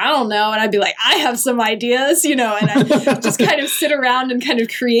be like, I don't know. And I'd be like, I have some ideas, and I just kind of sit around and kind of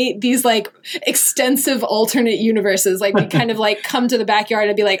create these extensive alternate universes. We kind of come to the backyard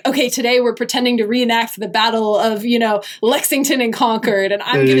and be like, okay, today we're pretending to reenact the battle of, Lexington and Concord, and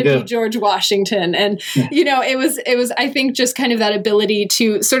I'm going to be George Washington. And, it was, I think, just kind of that ability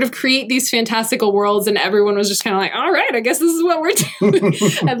to sort of create these fantastical worlds. And everyone was just kind of like, all right, I guess this is what we're doing.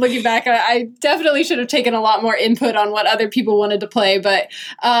 And looking back, I definitely should have taken a lot more input on what other people wanted to play. But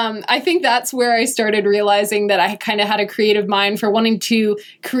I think that's where I started realizing that I kind of had a creative mind for wanting to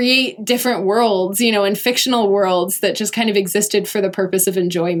create different worlds, you know, and fictional worlds that just kind of existed for the purpose of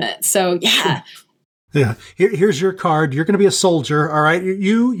enjoyment. So yeah. Yeah. Here's your card. You're going to be a soldier. All right.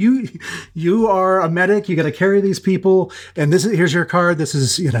 You are a medic. You got to carry these people. And here's your card. This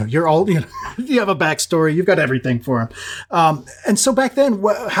is, you know, you're all, you know, you have a backstory. You've got everything for them. And so back then,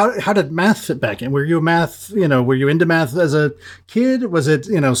 how did math fit back in? Were you into math as a kid? Was it,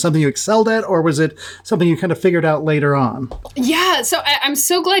 you know, something you excelled at, or was it something you kind of figured out later on? Yeah. So I'm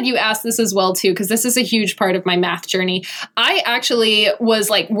so glad you asked this as well, too, because this is a huge part of my math journey. I actually was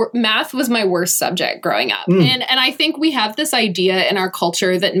like, math was my worst subject growing up. And I think we have this idea in our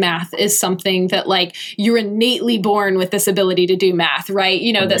culture that math is something that like you're innately born with this ability to do math, right?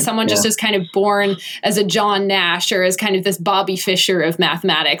 You know, that someone just is kind of born as a John Nash or as kind of this Bobby Fischer of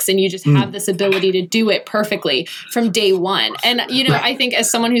mathematics. And you just have this ability to do it perfectly from day one. And, you know, I think as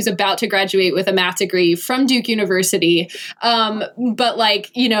someone who's about to graduate with a math degree from Duke University, but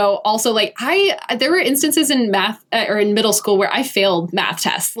like, you know, also like there were instances in math or in middle school where I failed math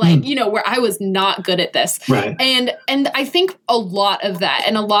tests, like, you know, where I was not good at this. Right. And I think a lot of that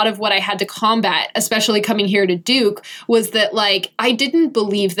and a lot of what I had to combat, especially coming here to Duke, was that like I didn't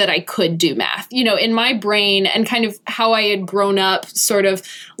believe that I could do math. You know, in my brain and kind of how I had grown up sort of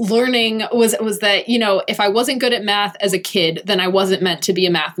learning was that, you know, if I wasn't good at math as a kid, then I wasn't meant to be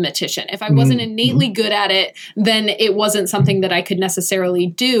a mathematician. If I wasn't innately good at it, then it wasn't something that I could necessarily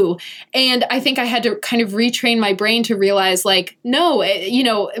do. And I think I had to kind of retrain my brain to realize like, no, you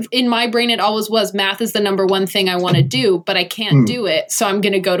know, in my brain, it always was math is the number one thing I want to do, but I can't do it. So I'm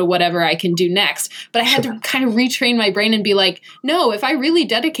going to go to whatever I can do next. But I had to kind of retrain my brain and be like, no, if I really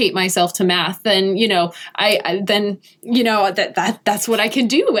dedicate myself to math, then, you know, that's what I can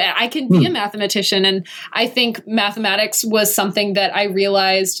do. I can be a mathematician. And I think mathematics was something that I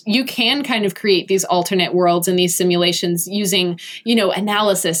realized you can kind of create these alternate worlds and these simulations using, you know,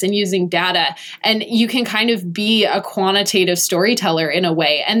 analysis and using data. And you can kind of be a quantitative storyteller in a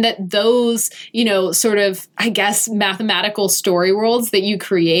way. And that those, you know, sort of, I guess, mathematical story worlds that you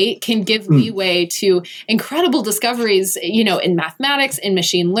create can give leeway to incredible discoveries, you know, in mathematics, in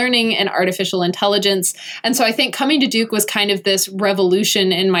machine learning, and artificial intelligence. And so I think coming to Duke was kind of this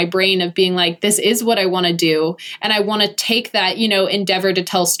revolution in my brain of being like, this is what I want to do. And I want to take that, you know, endeavor to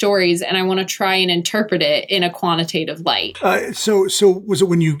tell stories, and I want to try and interpret it in a quantitative light. So was it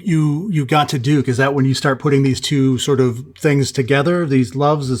when you got to Duke, is that when you start putting these two sort of things together, these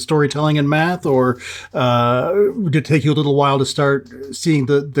loves of storytelling and math, or did it take you a little while to start seeing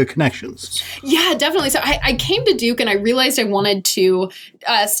the connections? Yeah, definitely. So I came to Duke and I realized I wanted to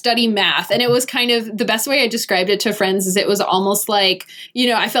study math. And it was kind of the best way I described it to friends is it was almost like, you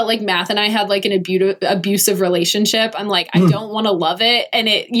know, I felt like math and I had like an abusive relationship. I'm like, I don't want to love it. And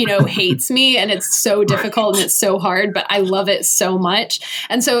it, you know, hates me. And it's so difficult and it's so hard, but I love it so much.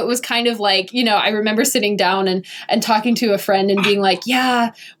 And so it was kind of like, you know, I remember sitting down and talking to a friend and being like,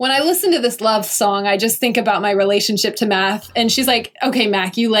 yeah, when I listen to this love song, I just think about my relationship to math. And she's like, okay,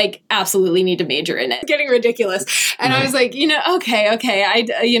 Mac, you like absolutely need to major in it. Getting ridiculous. And I was like, you know, okay.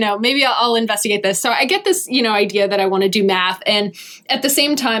 Maybe I'll investigate this. So I get this, you know, idea that I want to do math. And at the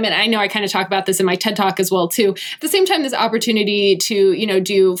same time, and I know I kind of talk about this in my TED Talk as well, too. At the same time, this opportunity to, you know,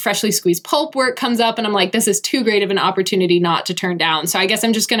 do freshly squeezed pulp work comes up. And I'm like, this is too great of an opportunity not to turn down. So I guess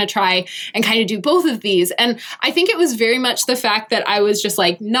I'm just going to try and kind of do both of these. And I think it was very much the fact that I was just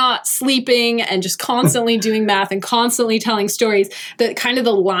like not sleeping and just constantly doing math and constantly telling stories that kind of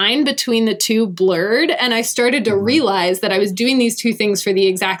the line between the two blurred. And I started to realize that I was doing these two things for the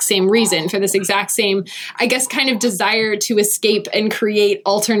exact same reason, for this exact same, I guess, kind of desire to escape and create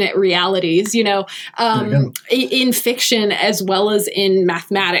alternate realities, you know, in fiction as well as in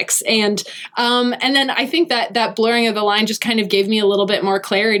mathematics. And then I think that blurring of the line just kind of gave me a little bit more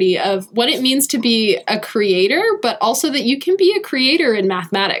clarity of what it means to be a creator, but also that you can be a creator in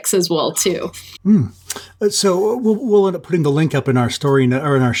mathematics as well, too. So we'll end up putting the link up in our story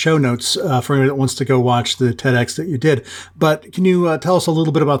or in our show notes for anyone that wants to go watch the TEDx that you did. But can you tell us a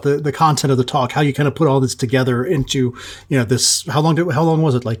little bit about the content of the talk, how you kind of put all this together into, you know, this, how long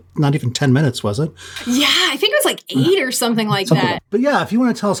was it? Like not even 10 minutes, was it? Yeah, I think it was like 8 or something like that. But yeah, if you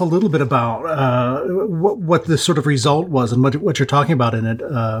want to tell us a little bit about what the sort of result was and what you're talking about in it,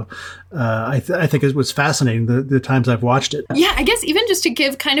 I think it was fascinating the times I've watched it. Yeah, I guess even just to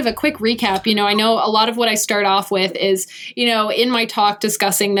give kind of a quick recap, you know, I know a lot of what I start off with is, you know, in my talk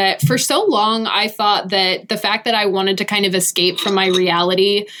discussing that for so long, I thought that the fact that I wanted to kind of escape from my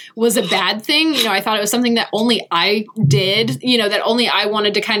reality was a bad thing. You know, I thought it was something that only I did, you know, that only I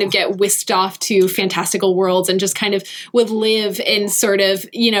wanted to kind of get whisked off to fantastical worlds and just kind of would live in sort of,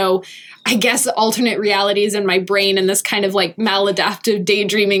 you know, I guess, alternate realities in my brain in this kind of like maladaptive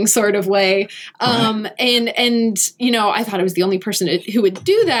daydreaming sort of way. And you know, I thought I was the only person who would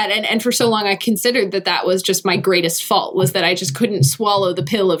do that. And for so long, I considered that was just my greatest fault, was that I just couldn't swallow the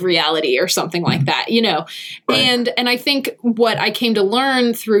pill of reality or something like that, you know? And I think what I came to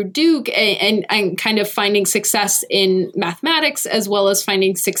learn through Duke and kind of finding success in mathematics as well as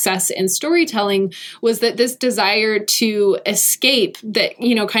finding success in storytelling was that this desire to escape that,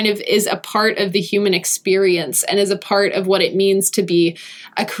 you know, kind of is a part of the human experience and is a part of what it means to be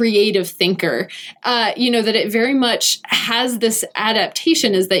a creative thinker. You know, that it very much has this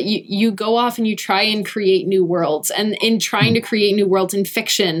adaptation, is that you go off and you try and create new worlds. And in trying to create new worlds in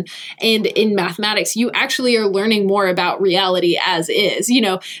fiction and in mathematics, you actually are learning more about reality as is, you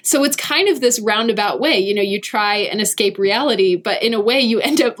know. So it's kind of this roundabout way, you know, you try and escape reality, but in a way you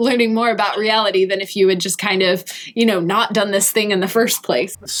end up learning more about reality than if you had just kind of, you know, not done this thing in the first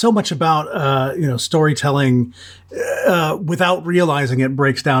place. So much about, you know, storytelling without realizing it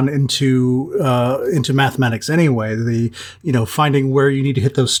breaks down into mathematics anyway. The, you know, finding where you need to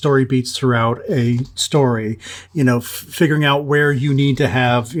hit those story beats throughout a story, you know, figuring out where you need to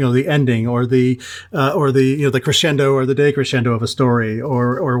have, you know, the ending or the you know, the crescendo or the decrescendo of a story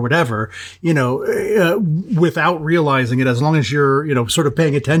or whatever, you know, without realizing it, as long as you're, you know, sort of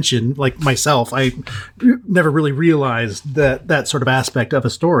paying attention. Like myself, I never really realized that sort of aspect of a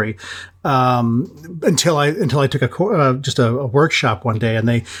story until I took just a workshop one day, and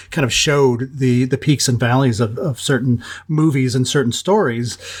they kind of showed the peaks and valleys of certain movies and certain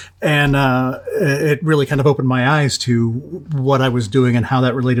stories, and it really kind of opened my eyes to what I was doing and how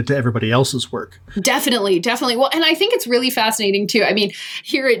that related to everybody else's work. Definitely. Well, and I think it's really fascinating too. I mean,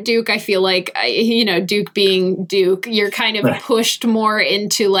 here at Duke, I feel like, you know, Duke being Duke, you're kind of pushed more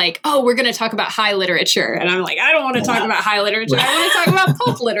into like, oh, we're going to talk about high literature, and I'm like, I don't want to talk about high literature. I want to talk about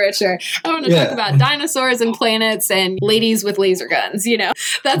pulp literature. I want to talk about dinosaurs and planets and ladies with laser guns, you know,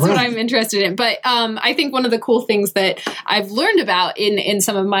 that's what I'm interested in. But I think one of the cool things that I've learned about in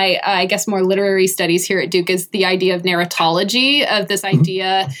some of my, I guess, more literary studies here at Duke is the idea of narratology, of this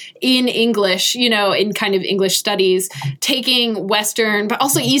idea in English, you know, in kind of English studies, taking Western, but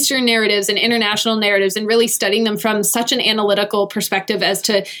also Eastern narratives and international narratives and really studying them from such an analytical perspective as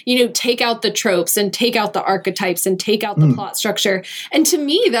to, you know, take out the tropes and take out the archetypes and take out the plot structure. And to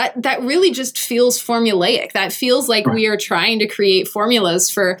me, that really just feels formulaic. That feels like we are trying to create formulas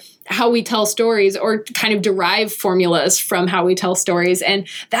for how we tell stories, or kind of derive formulas from how we tell stories. And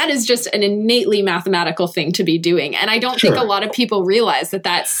that is just an innately mathematical thing to be doing. And I don't think a lot of people realize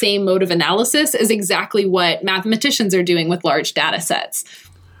that same mode of analysis is exactly what mathematicians are doing with large data sets.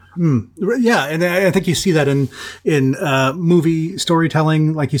 Yeah, and I think you see that in movie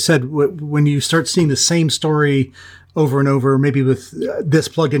storytelling. Like you said, when you start seeing the same story over and over, maybe with this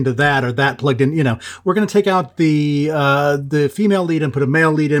plugged into that or that plugged in, you know, we're going to take out the female lead and put a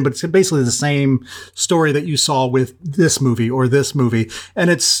male lead in, but it's basically the same story that you saw with this movie or this movie. And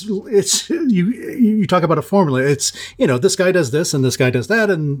it's you talk about a formula. It's, you know, this guy does this and this guy does that,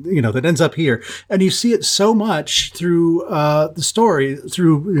 and, you know, that ends up here. And you see it so much through the story,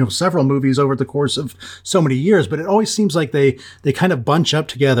 through, you know, several movies over the course of so many years, but it always seems like they kind of bunch up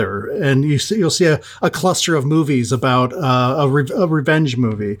together, and you'll see a cluster of movies about a revenge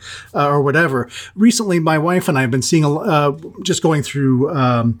movie or whatever. Recently, my wife and I have been seeing, just going through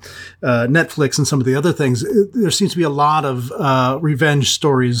Netflix and some of the other things, there seems to be a lot of revenge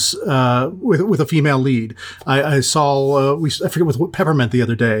stories with a female lead. I saw, I forget, with Peppermint the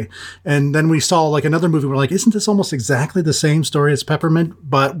other day. And then we saw like another movie. We're like, isn't this almost exactly the same story as Peppermint,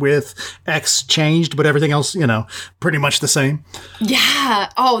 but with X changed, but everything else, you know, pretty much the same? Yeah.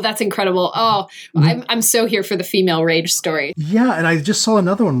 Oh, that's incredible. Oh, I'm so here for the female rage story. Yeah, and I just saw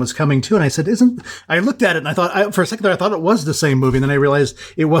another one was coming too, and I said, I looked at it and I thought, for a second there, I thought it was the same movie, and then I realized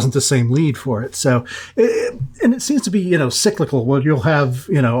it wasn't the same lead for it. So, and it seems to be, you know, cyclical. Well, you'll have,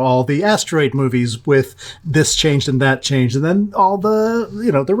 you know, all the asteroid movies with this changed and that changed, and then all the,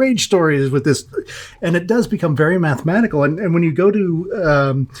 you know, the rage stories with this, and it does become very mathematical. And when you go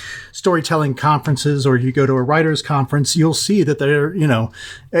to storytelling conferences, or you go to a writer's conference, you'll see that they're, you know,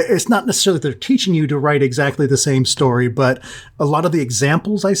 it's not necessarily that they're teaching you to write exactly the same story, but a lot of the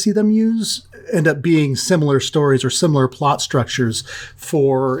examples I see them use end up being similar stories or similar plot structures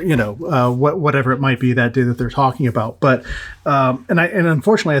for, you know, whatever it might be that day that they're talking about. But and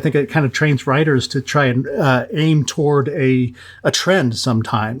unfortunately, I think it kind of trains writers to try and aim toward a trend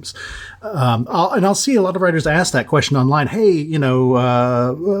sometimes. I'll see a lot of writers ask that question online. Hey, you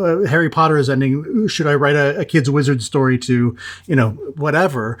know, Harry Potter is ending. Should I write a kid's wizard story to, you know,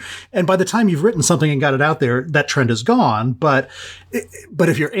 whatever? And by the time you've written something and got it out there, that trend is gone. But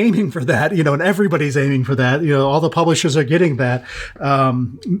if you're aiming for that, and everybody's aiming for that, all the publishers are getting that,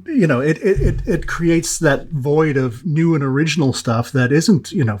 it creates that void of new and original stuff that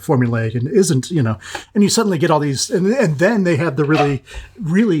isn't, formulaic and isn't, and you suddenly get all these, and then they have the really,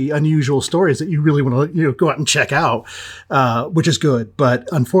 really unusual stories that you really want to, go out and check out, which is good. But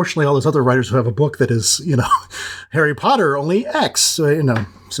unfortunately, all those other writers who have a book that is, Harry Potter, only X,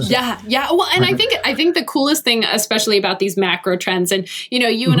 So. Yeah. Well, and I think the coolest thing, especially about these macro trends, and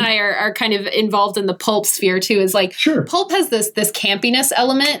you and I are kind of involved in the pulp sphere too, is like pulp has this campiness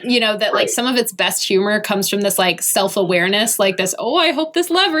element, that like some of its best humor comes from this like self-awareness, like this, oh, I hope this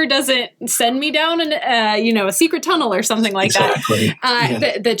lever doesn't send me down a secret tunnel or something like that.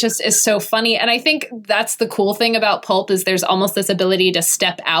 That just is so funny. And I think that's the cool thing about pulp is there's almost this ability to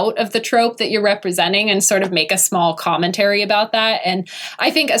step out of the trope that you're representing and sort of make a small commentary about that. And I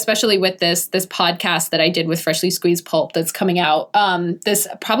think especially with this podcast that I did with Freshly Squeezed Pulp that's coming out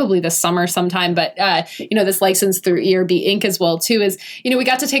probably this summer sometime, but this licensed through ERB Inc. as well too, is we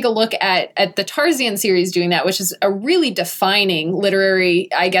got to take a look at the Tarzan series doing that, which is a really defining literary,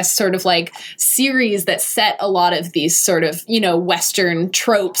 I guess, sort of like series that set a lot of these sort of Western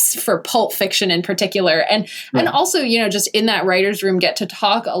tropes for pulp fiction in particular, and also just in that writer's room get to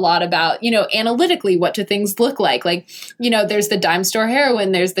talk a lot about analytically what do things look like there's the dime store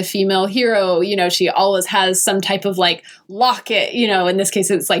heroine, there's the female hero, she always has some type of like locket, in this case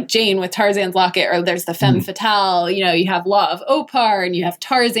it's like Jane with Tarzan's locket, or there's the femme fatale, you have Law of Opar, and you have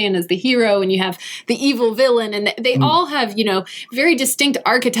Tarzan as the hero, and you have the evil villain, and they all have, very distinct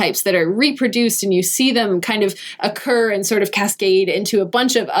archetypes that are reproduced, and you see them kind of occur and sort of cascade into a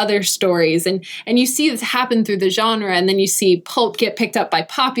bunch of other stories, and you see this happen through the genre, and then you see pulp get picked up by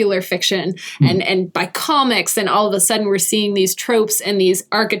popular fiction and by comics, and all of a sudden we're seeing these tropes and these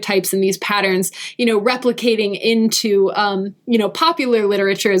archetypes and these patterns, replicating into, popular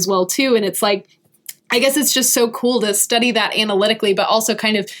literature as well too. And it's like, I guess it's just so cool to study that analytically, but also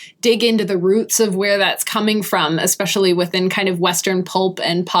kind of dig into the roots of where that's coming from, especially within kind of Western pulp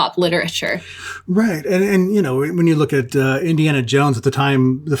and pop literature. Right. And when you look at Indiana Jones at the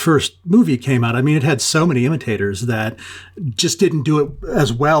time the first movie came out, I mean, it had so many imitators that just didn't do it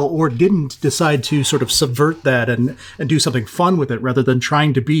as well, or didn't decide to sort of subvert that and do something fun with it rather than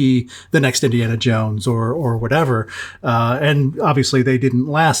trying to be the next Indiana Jones or whatever. And obviously they didn't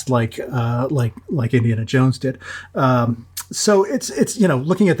last like Indiana Jones did. So it's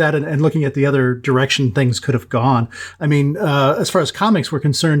looking at that and looking at the other direction things could have gone. I mean, as far as comics were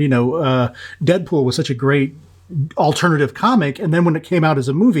concerned, Deadpool was such a great alternative comic, and then when it came out as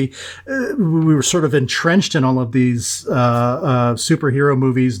a movie, we were sort of entrenched in all of these superhero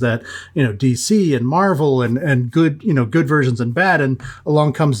movies that DC and Marvel and good good versions and bad, and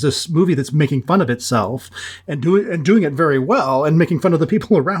along comes this movie that's making fun of itself and doing it very well and making fun of the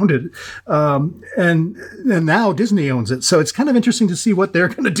people around it, and now Disney owns it, so it's kind of interesting to see what they're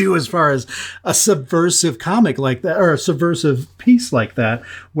going to do as far as a subversive comic like that, or a subversive piece like that,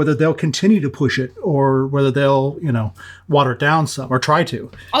 whether they'll continue to push it or whether they'll water it down some or try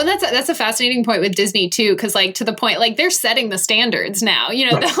to. Oh, that's a fascinating point with Disney too, because like to the point, like they're setting the standards now.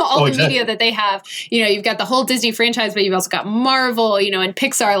 All the media that they have. You've got the whole Disney franchise, but you've also got Marvel, and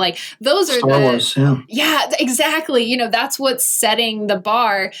Pixar. Like those are Star Wars, yeah, exactly. That's what's setting the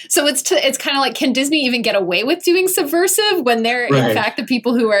bar. So it's kind of like, can Disney even get away with doing subversive when they're in fact the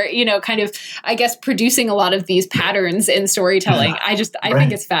people who are kind of, I guess, producing a lot of these patterns in storytelling? I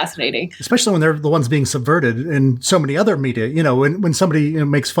think it's fascinating, especially when they're the ones being subverted in so many other media. When somebody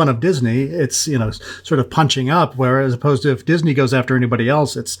makes fun of Disney, it's sort of punching up, whereas opposed to if Disney goes after anybody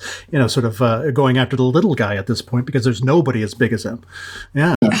else, it's sort of going after the little guy at this point, because there's nobody as big as him.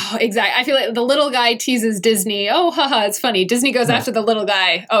 Yeah. Oh, exactly. I feel like the little guy teases Disney. Oh, haha, it's funny. Disney goes after the little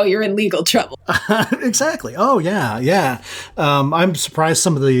guy. Oh, you're in legal trouble. Exactly. Oh, yeah. I'm surprised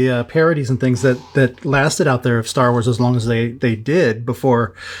some of the parodies and things that lasted out there of Star Wars as long as they did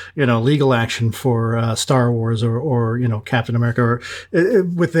before legal action for Star Wars or Captain America, or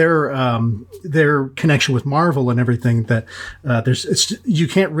with their connection with Marvel and everything, that you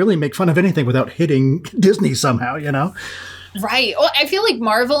can't really make fun of anything without hitting Disney somehow, Right. Well, I feel like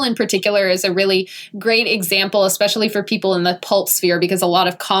Marvel in particular is a really great example, especially for people in the pulp sphere, because a lot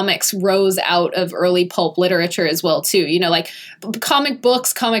of comics rose out of early pulp literature as well, too. Like comic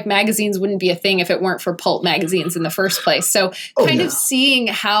books, comic magazines wouldn't be a thing if it weren't for pulp magazines in the first place. So of seeing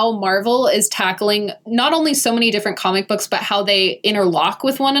how Marvel is tackling not only so many different comic books, but how they interlock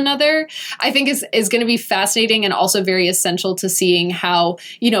with one another, I think is going to be fascinating, and also very essential to seeing how,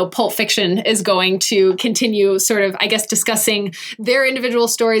 Pulp Fiction is going to continue sort of, I guess, discussing discussing their individual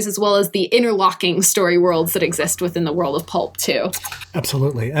stories as well as the interlocking story worlds that exist within the world of pulp too.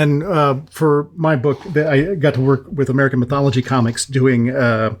 Absolutely. And for my book, I got to work with American Mythology Comics doing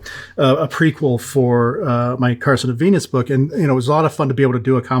a prequel for my Carson of Venus book. And, it was a lot of fun to be able to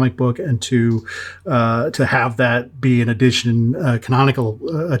do a comic book and to have that be an addition, canonical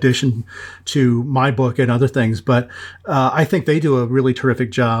addition to my book and other things. But I think they do a really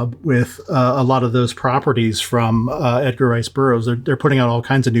terrific job with a lot of those properties from Edgar Rice Burroughs. They're putting out all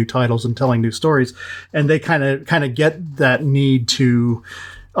kinds of new titles and telling new stories. And they kind of get that need to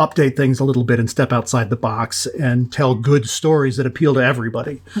update things a little bit and step outside the box and tell good stories that appeal to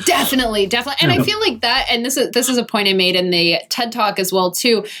everybody. Definitely. And I feel like that, and this is a point I made in the TED Talk as well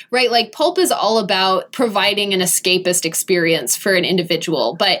too, right? Like pulp is all about providing an escapist experience for an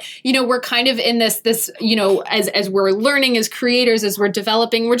individual. But, we're kind of in this, as we're learning as creators, as we're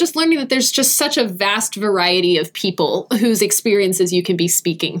developing, we're just learning that there's just such a vast variety of people whose experiences you can be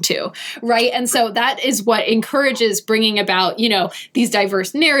speaking to, right? And so that is what encourages bringing about, these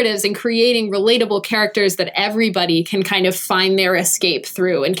diverse narratives and creating relatable characters that everybody can kind of find their escape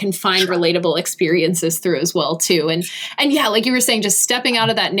through and can find relatable experiences through as well too. And yeah, like you were saying, just stepping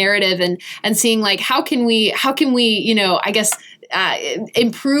out of that narrative and seeing like, how can we, I guess,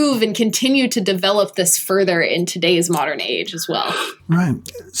 improve and continue to develop this further in today's modern age as well. Right.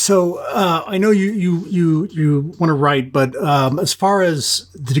 So I know you want to write, but as far as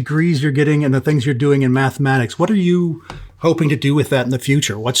the degrees you're getting and the things you're doing in mathematics, what are you hoping to do with that in the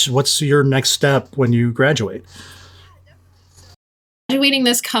future? What's your next step when you graduate? Graduating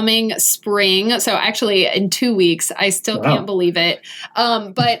this coming spring. So actually in 2 weeks, I still can't believe it.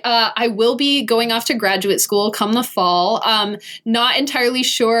 But I will be going off to graduate school come the fall. Not entirely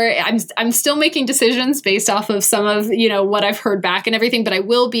sure. I'm still making decisions based off of some of, what I've heard back and everything, but I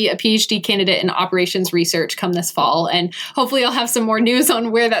will be a PhD candidate in operations research come this fall. And hopefully I'll have some more news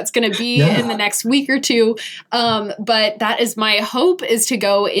on where that's going to be in the next week or two. But that is my hope, is to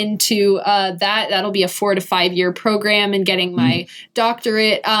go into that'll be a 4 to 5 year program and getting my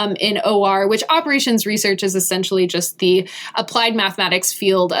doctorate in OR, which operations research is essentially just the applied mathematics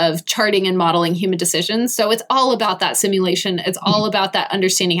field of charting and modeling human decisions. So it's all about that simulation. It's all about that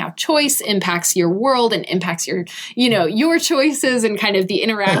understanding how choice impacts your world and impacts your choices and kind of the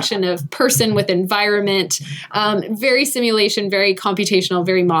interaction of person with environment. Very simulation, very computational,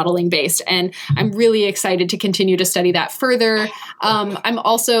 very modeling based. And I'm really excited to continue to study that further. I'm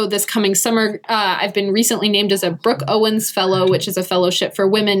also, this coming summer, I've been recently named as a Brooke Owens Fellow, which is a fellowship for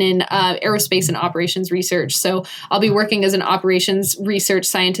women in aerospace and operations research. So I'll be working as an operations research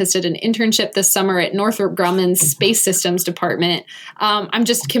scientist at an internship this summer at Northrop Grumman's Space Systems Department. I'm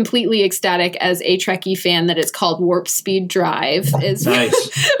just completely ecstatic as a Trekkie fan that it's called Warp Speed Drive is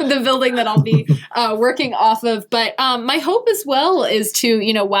the building that I'll be working off of. But my hope as well is to,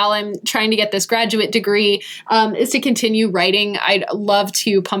 while I'm trying to get this graduate degree, is to continue writing. I'd love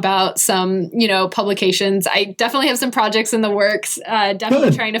to pump out some, publications. I definitely have some projects in the works.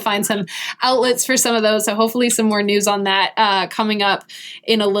 Definitely trying to find some outlets for some of those. So hopefully some more news on that coming up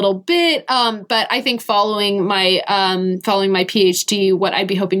in a little bit. But I think following my PhD, what I'd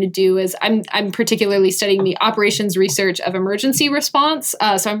be hoping to do is I'm particularly studying the operations research of emergency response.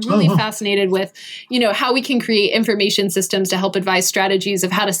 So I'm really fascinated with, how we can create information systems to help advise strategies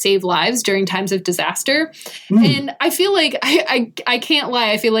of how to save lives during times of disaster. And I feel like I can't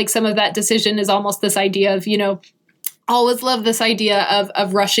lie. I feel like some of that decision is almost this idea of, always love this idea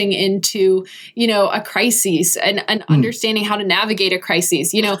of rushing into, a crisis and understanding how to navigate a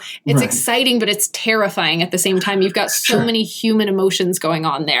crisis. It's exciting, but it's terrifying at the same time. You've got so many human emotions going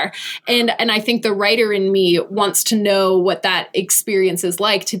on there. And I think the writer in me wants to know what that experience is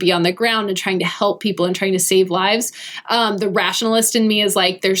like to be on the ground and trying to help people and trying to save lives. The rationalist in me is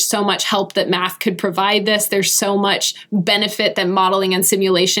like, there's so much help that math could provide this. There's so much benefit that modeling and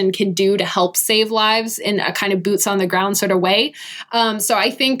simulation can do to help save lives in a kind of boots on the ground sort of way. So I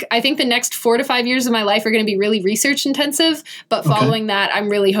think the next 4 to 5 years of my life are going to be really research intensive, but following that, I'm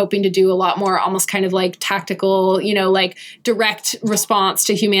really hoping to do a lot more almost kind of like tactical, like direct response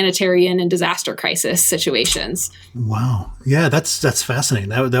to humanitarian and disaster crisis situations. Wow. Yeah, that's fascinating.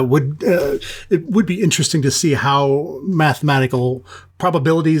 That would it would be interesting to see how mathematical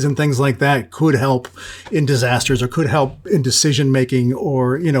probabilities and things like that could help in disasters or could help in decision making,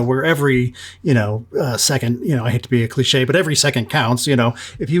 or, where every, second, I hate to be a cliche, but every second counts.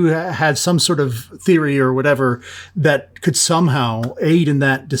 If you had some sort of theory or whatever that could somehow aid in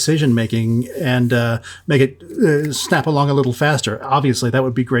that decision making and make it snap along a little faster, obviously that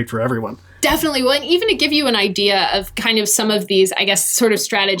would be great for everyone. Definitely. Well, and even to give you an idea of kind of some of these, I guess, sort of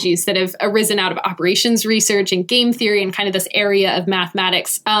strategies that have arisen out of operations research and game theory and kind of this area of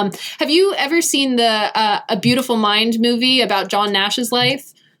mathematics. Have you ever seen the A Beautiful Mind movie about John Nash's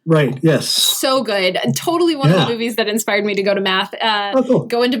life? Right. Yes. So good. Totally one of the movies that inspired me to go to math,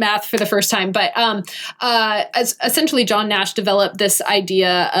 go into math for the first time. But essentially, John Nash developed this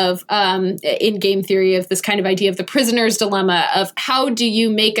idea of, in game theory, of this kind of idea of the prisoner's dilemma of how do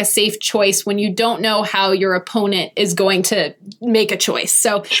you make a safe choice when you don't know how your opponent is going to make a choice.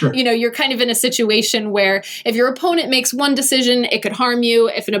 So, you're kind of in a situation where if your opponent makes one decision, it could harm you.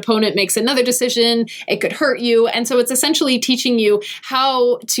 If an opponent makes another decision, it could hurt you. And so it's essentially teaching you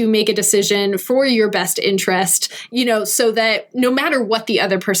how to make a decision for your best interest, so that no matter what the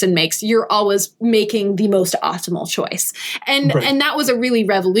other person makes, you're always making the most optimal choice. And that was a really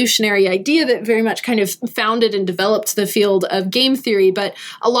revolutionary idea that very much kind of founded and developed the field of game theory. But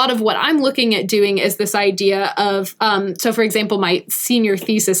a lot of what I'm looking at doing is this idea of, so for example, my senior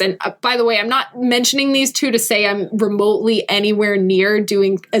thesis, and by the way, I'm not mentioning these two to say I'm remotely anywhere near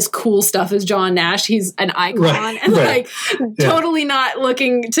doing as cool stuff as John Nash. He's an icon and totally not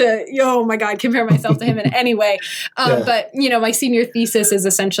looking to, oh my God, compare myself to him in any way. But, my senior thesis is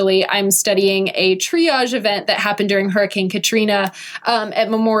essentially I'm studying a triage event that happened during Hurricane Katrina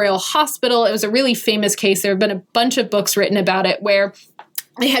at Memorial Hospital. It was a really famous case. There have been a bunch of books written about it where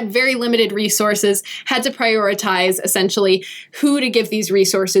they had very limited resources, had to prioritize essentially who to give these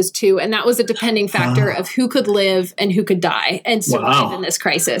resources to. And that was a depending factor of who could live and who could die and survive in this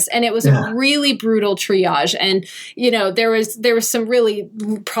crisis. And it was a really brutal triage. And, there was some really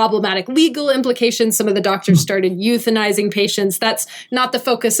problematic legal implications. Some of the doctors started euthanizing patients. That's not the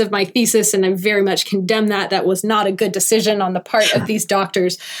focus of my thesis. And I very much condemn that. That was not a good decision on the part of these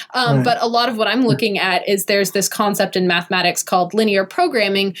doctors. But a lot of what I'm looking at is there's this concept in mathematics called linear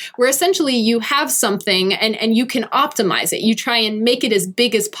programming, where essentially you have something and you can optimize it. You try and make it as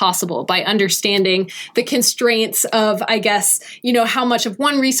big as possible by understanding the constraints of, I guess, how much of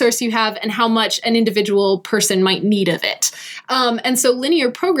one resource you have and how much an individual person might need of it. And so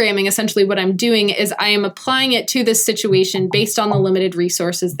linear programming, essentially what I'm doing is I am applying it to this situation based on the limited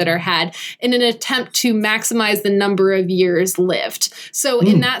resources that are had in an attempt to maximize the number of years lived. So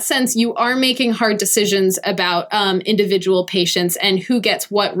in that sense, you are making hard decisions about individual patients and who gets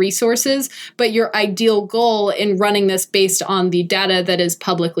what resources, but your ideal goal in running this based on the data that is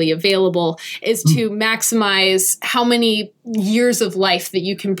publicly available is to maximize how many years of life that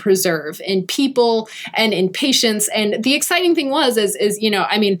you can preserve in people and in patients. And the exciting thing is,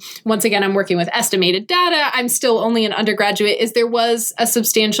 once again, I'm working with estimated data. I'm still only an undergraduate, is there was a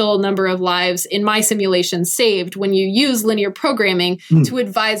substantial number of lives in my simulation saved when you use linear programming to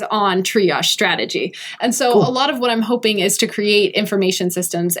advise on triage strategy. And so a lot of what I'm hoping is to create information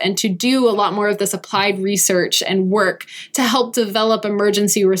systems and to do a lot more of this applied research and work to help develop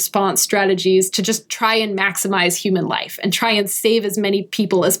emergency response strategies to just try and maximize human life and try and save as many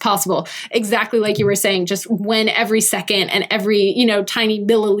people as possible. Exactly like you were saying, just when every second and every, tiny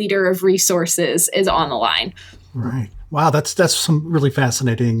milliliter of resources is on the line. Right. Wow, that's some really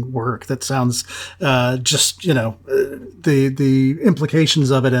fascinating work. That sounds the implications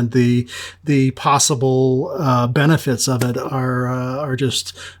of it and the possible benefits of it are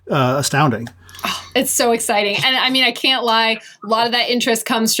just astounding. Oh, it's so exciting. And I can't lie. A lot of that interest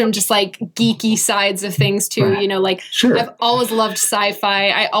comes from just like geeky sides of things too. Right. I've always loved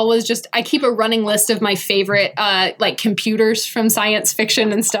sci-fi. I keep a running list of my favorite, computers from science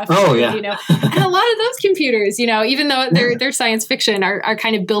fiction and stuff. Oh yeah. And a lot of those computers, even though they're science fiction are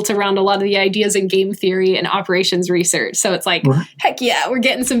kind of built around a lot of the ideas in game theory and operations research. So it's like, heck yeah, we're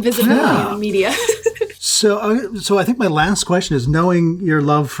getting some visibility in the media. So I think my last question is, knowing your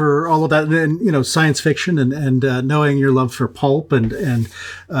love for all of that and science fiction and knowing your love for pulp and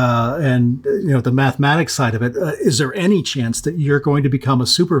the mathematics side of it, is there any chance that you're going to become a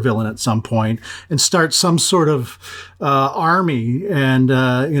supervillain at some point and start some sort of army and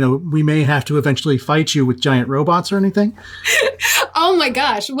we may have to eventually fight you with giant robots or anything anything? Oh my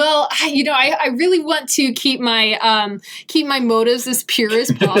gosh. Well, I really want to keep my motives as pure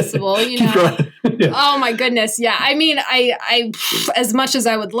as possible, Yeah. Oh my goodness. Yeah. I mean, I as much as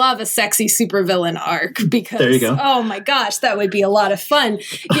I would love a sexy supervillain arc, because there you go. Oh my gosh, that would be a lot of fun.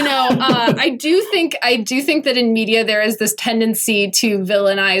 I do think that in media there is this tendency to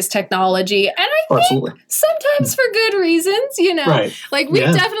villainize technology, and I think sometimes for good reasons, Right. Like we've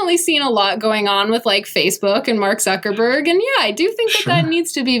definitely seen a lot going on with like Facebook and Mark Zuckerberg, and yeah, I do think that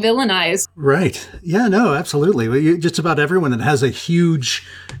needs to be villainized. Right. Yeah, no, absolutely. Just about everyone that has a huge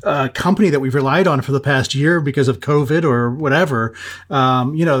company that we've relied on for the past year because of COVID or whatever,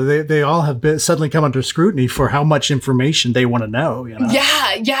 they all have suddenly come under scrutiny for how much information they want to know.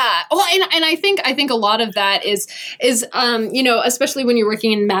 Yeah. Well, and I think a lot of that is especially when you're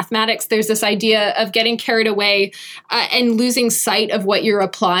working in mathematics, there's this idea of getting carried away and losing sight of what you're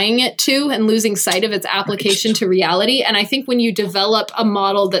applying it to, and losing sight of its application to reality. And I think when you develop a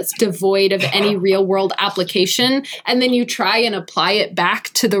model that's devoid of any real world application, and then you try and apply it back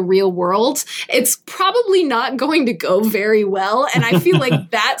to the real world, it's probably not going to go very well. And I feel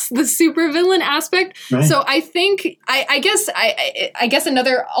like that's the supervillain aspect. Right. So I think, I guess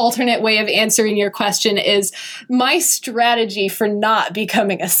another alternate way of answering your question is my strategy for not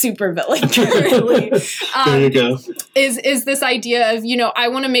becoming a supervillain currently. There you go. Is this idea of, I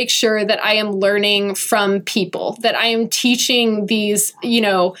want to make sure that I am learning from people, that I am teaching these,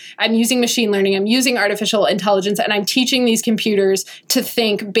 I'm using machine learning, I'm using artificial intelligence, and I'm teaching these computers to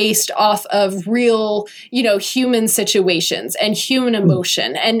think based off of real, human situations and human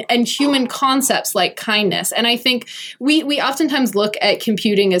emotion and human concepts like kindness. And I think we oftentimes look at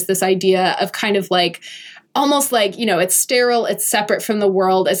computing as this idea of kind of like, almost like, it's sterile, it's separate from the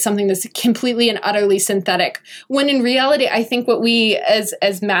world, it's something that's completely and utterly synthetic. When in reality, I think what we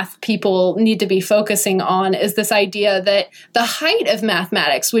as math people need to be focusing on is this idea that the height of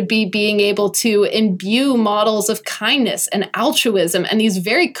mathematics would be being able to imbue models of kindness and altruism and these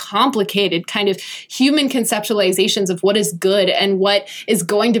very complicated kind of human conceptualizations of what is good and what is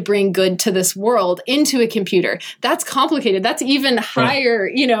going to bring good to this world into a computer. That's complicated. That's even higher,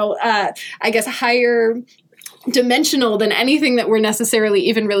 higher dimensional than anything that we're necessarily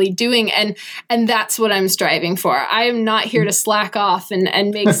even really doing. And that's what I'm striving for. I am not here to slack off and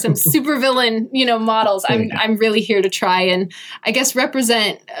make some supervillain, models. I'm really here to try and, I guess,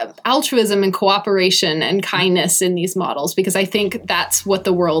 represent altruism and cooperation and kindness in these models, because I think that's what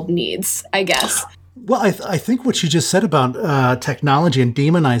the world needs, I guess. Well, I think what you just said about technology and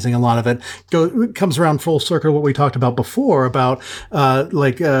demonizing a lot of it comes around full circle to what we talked about before about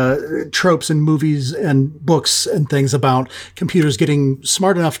tropes in movies and books and things about computers getting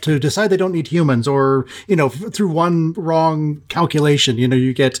smart enough to decide they don't need humans, or, through one wrong calculation,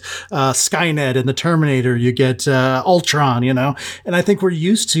 you get Skynet and the Terminator, you get Ultron, and I think we're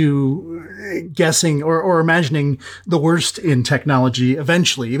used to guessing or imagining the worst in technology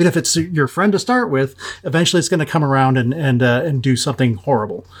eventually, even if it's your friend to start with. Eventually it's going to come around and do something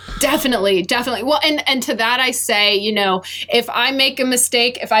horrible. Definitely. Well, and to that I say, if I make a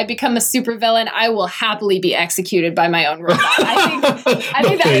mistake, if I become a supervillain, I will happily be executed by my own robot. I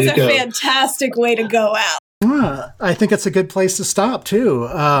think that is a fantastic way to go out. I think it's a good place to stop, too.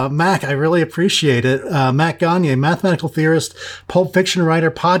 Mac, I really appreciate it. Mac Gagne, mathematical theorist, pulp fiction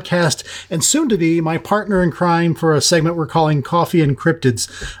writer, podcast, and soon to be my partner in crime for a segment we're calling Coffee and Cryptids.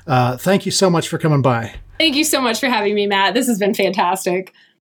 Thank you so much for coming by. Thank you so much for having me, Matt. This has been fantastic.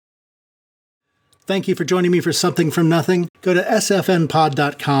 Thank you for joining me for Something from Nothing. Go to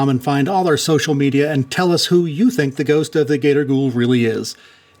sfnpod.com and find all our social media and tell us who you think the ghost of the Gator Ghoul really is.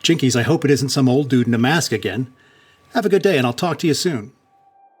 Jinkies, I hope it isn't some old dude in a mask again. Have a good day, and I'll talk to you soon.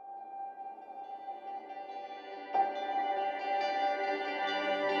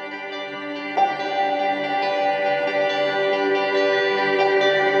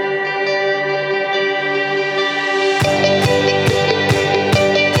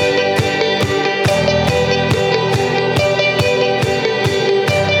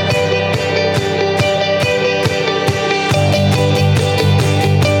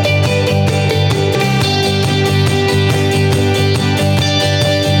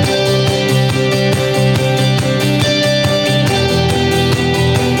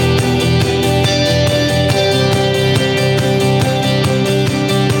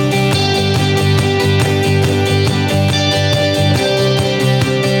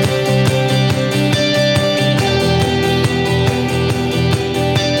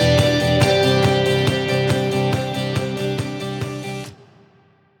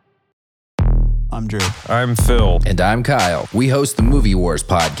 I'm Phil. And I'm Kyle. We host the Movie Wars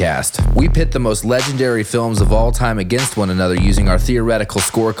podcast. We pit the most legendary films of all time against one another using our theoretical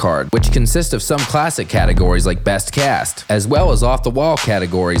scorecard, which consists of some classic categories like Best Cast, as well as off-the-wall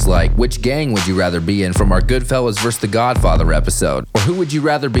categories like Which Gang Would You Rather Be In from our Goodfellas vs. The Godfather episode, or Who Would You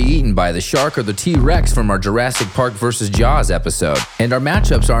Rather Be Eaten by, the Shark or the T-Rex from our Jurassic Park vs. Jaws episode. And our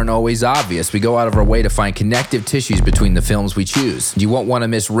matchups aren't always obvious. We go out of our way to find connective tissues between the films we choose. You won't want to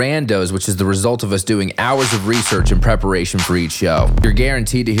miss Randos, which is the result of us doing hours of research in preparation for each show. You're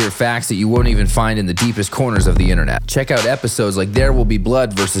guaranteed to hear facts that you won't even find in the deepest corners of the internet. Check out episodes like There Will Be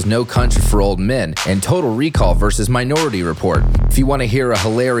Blood versus No Country for Old Men and Total Recall versus Minority Report. If you want to hear a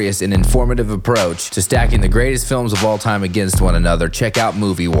hilarious and informative approach to stacking the greatest films of all time against one another, check out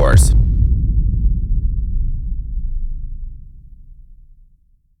Movie Wars.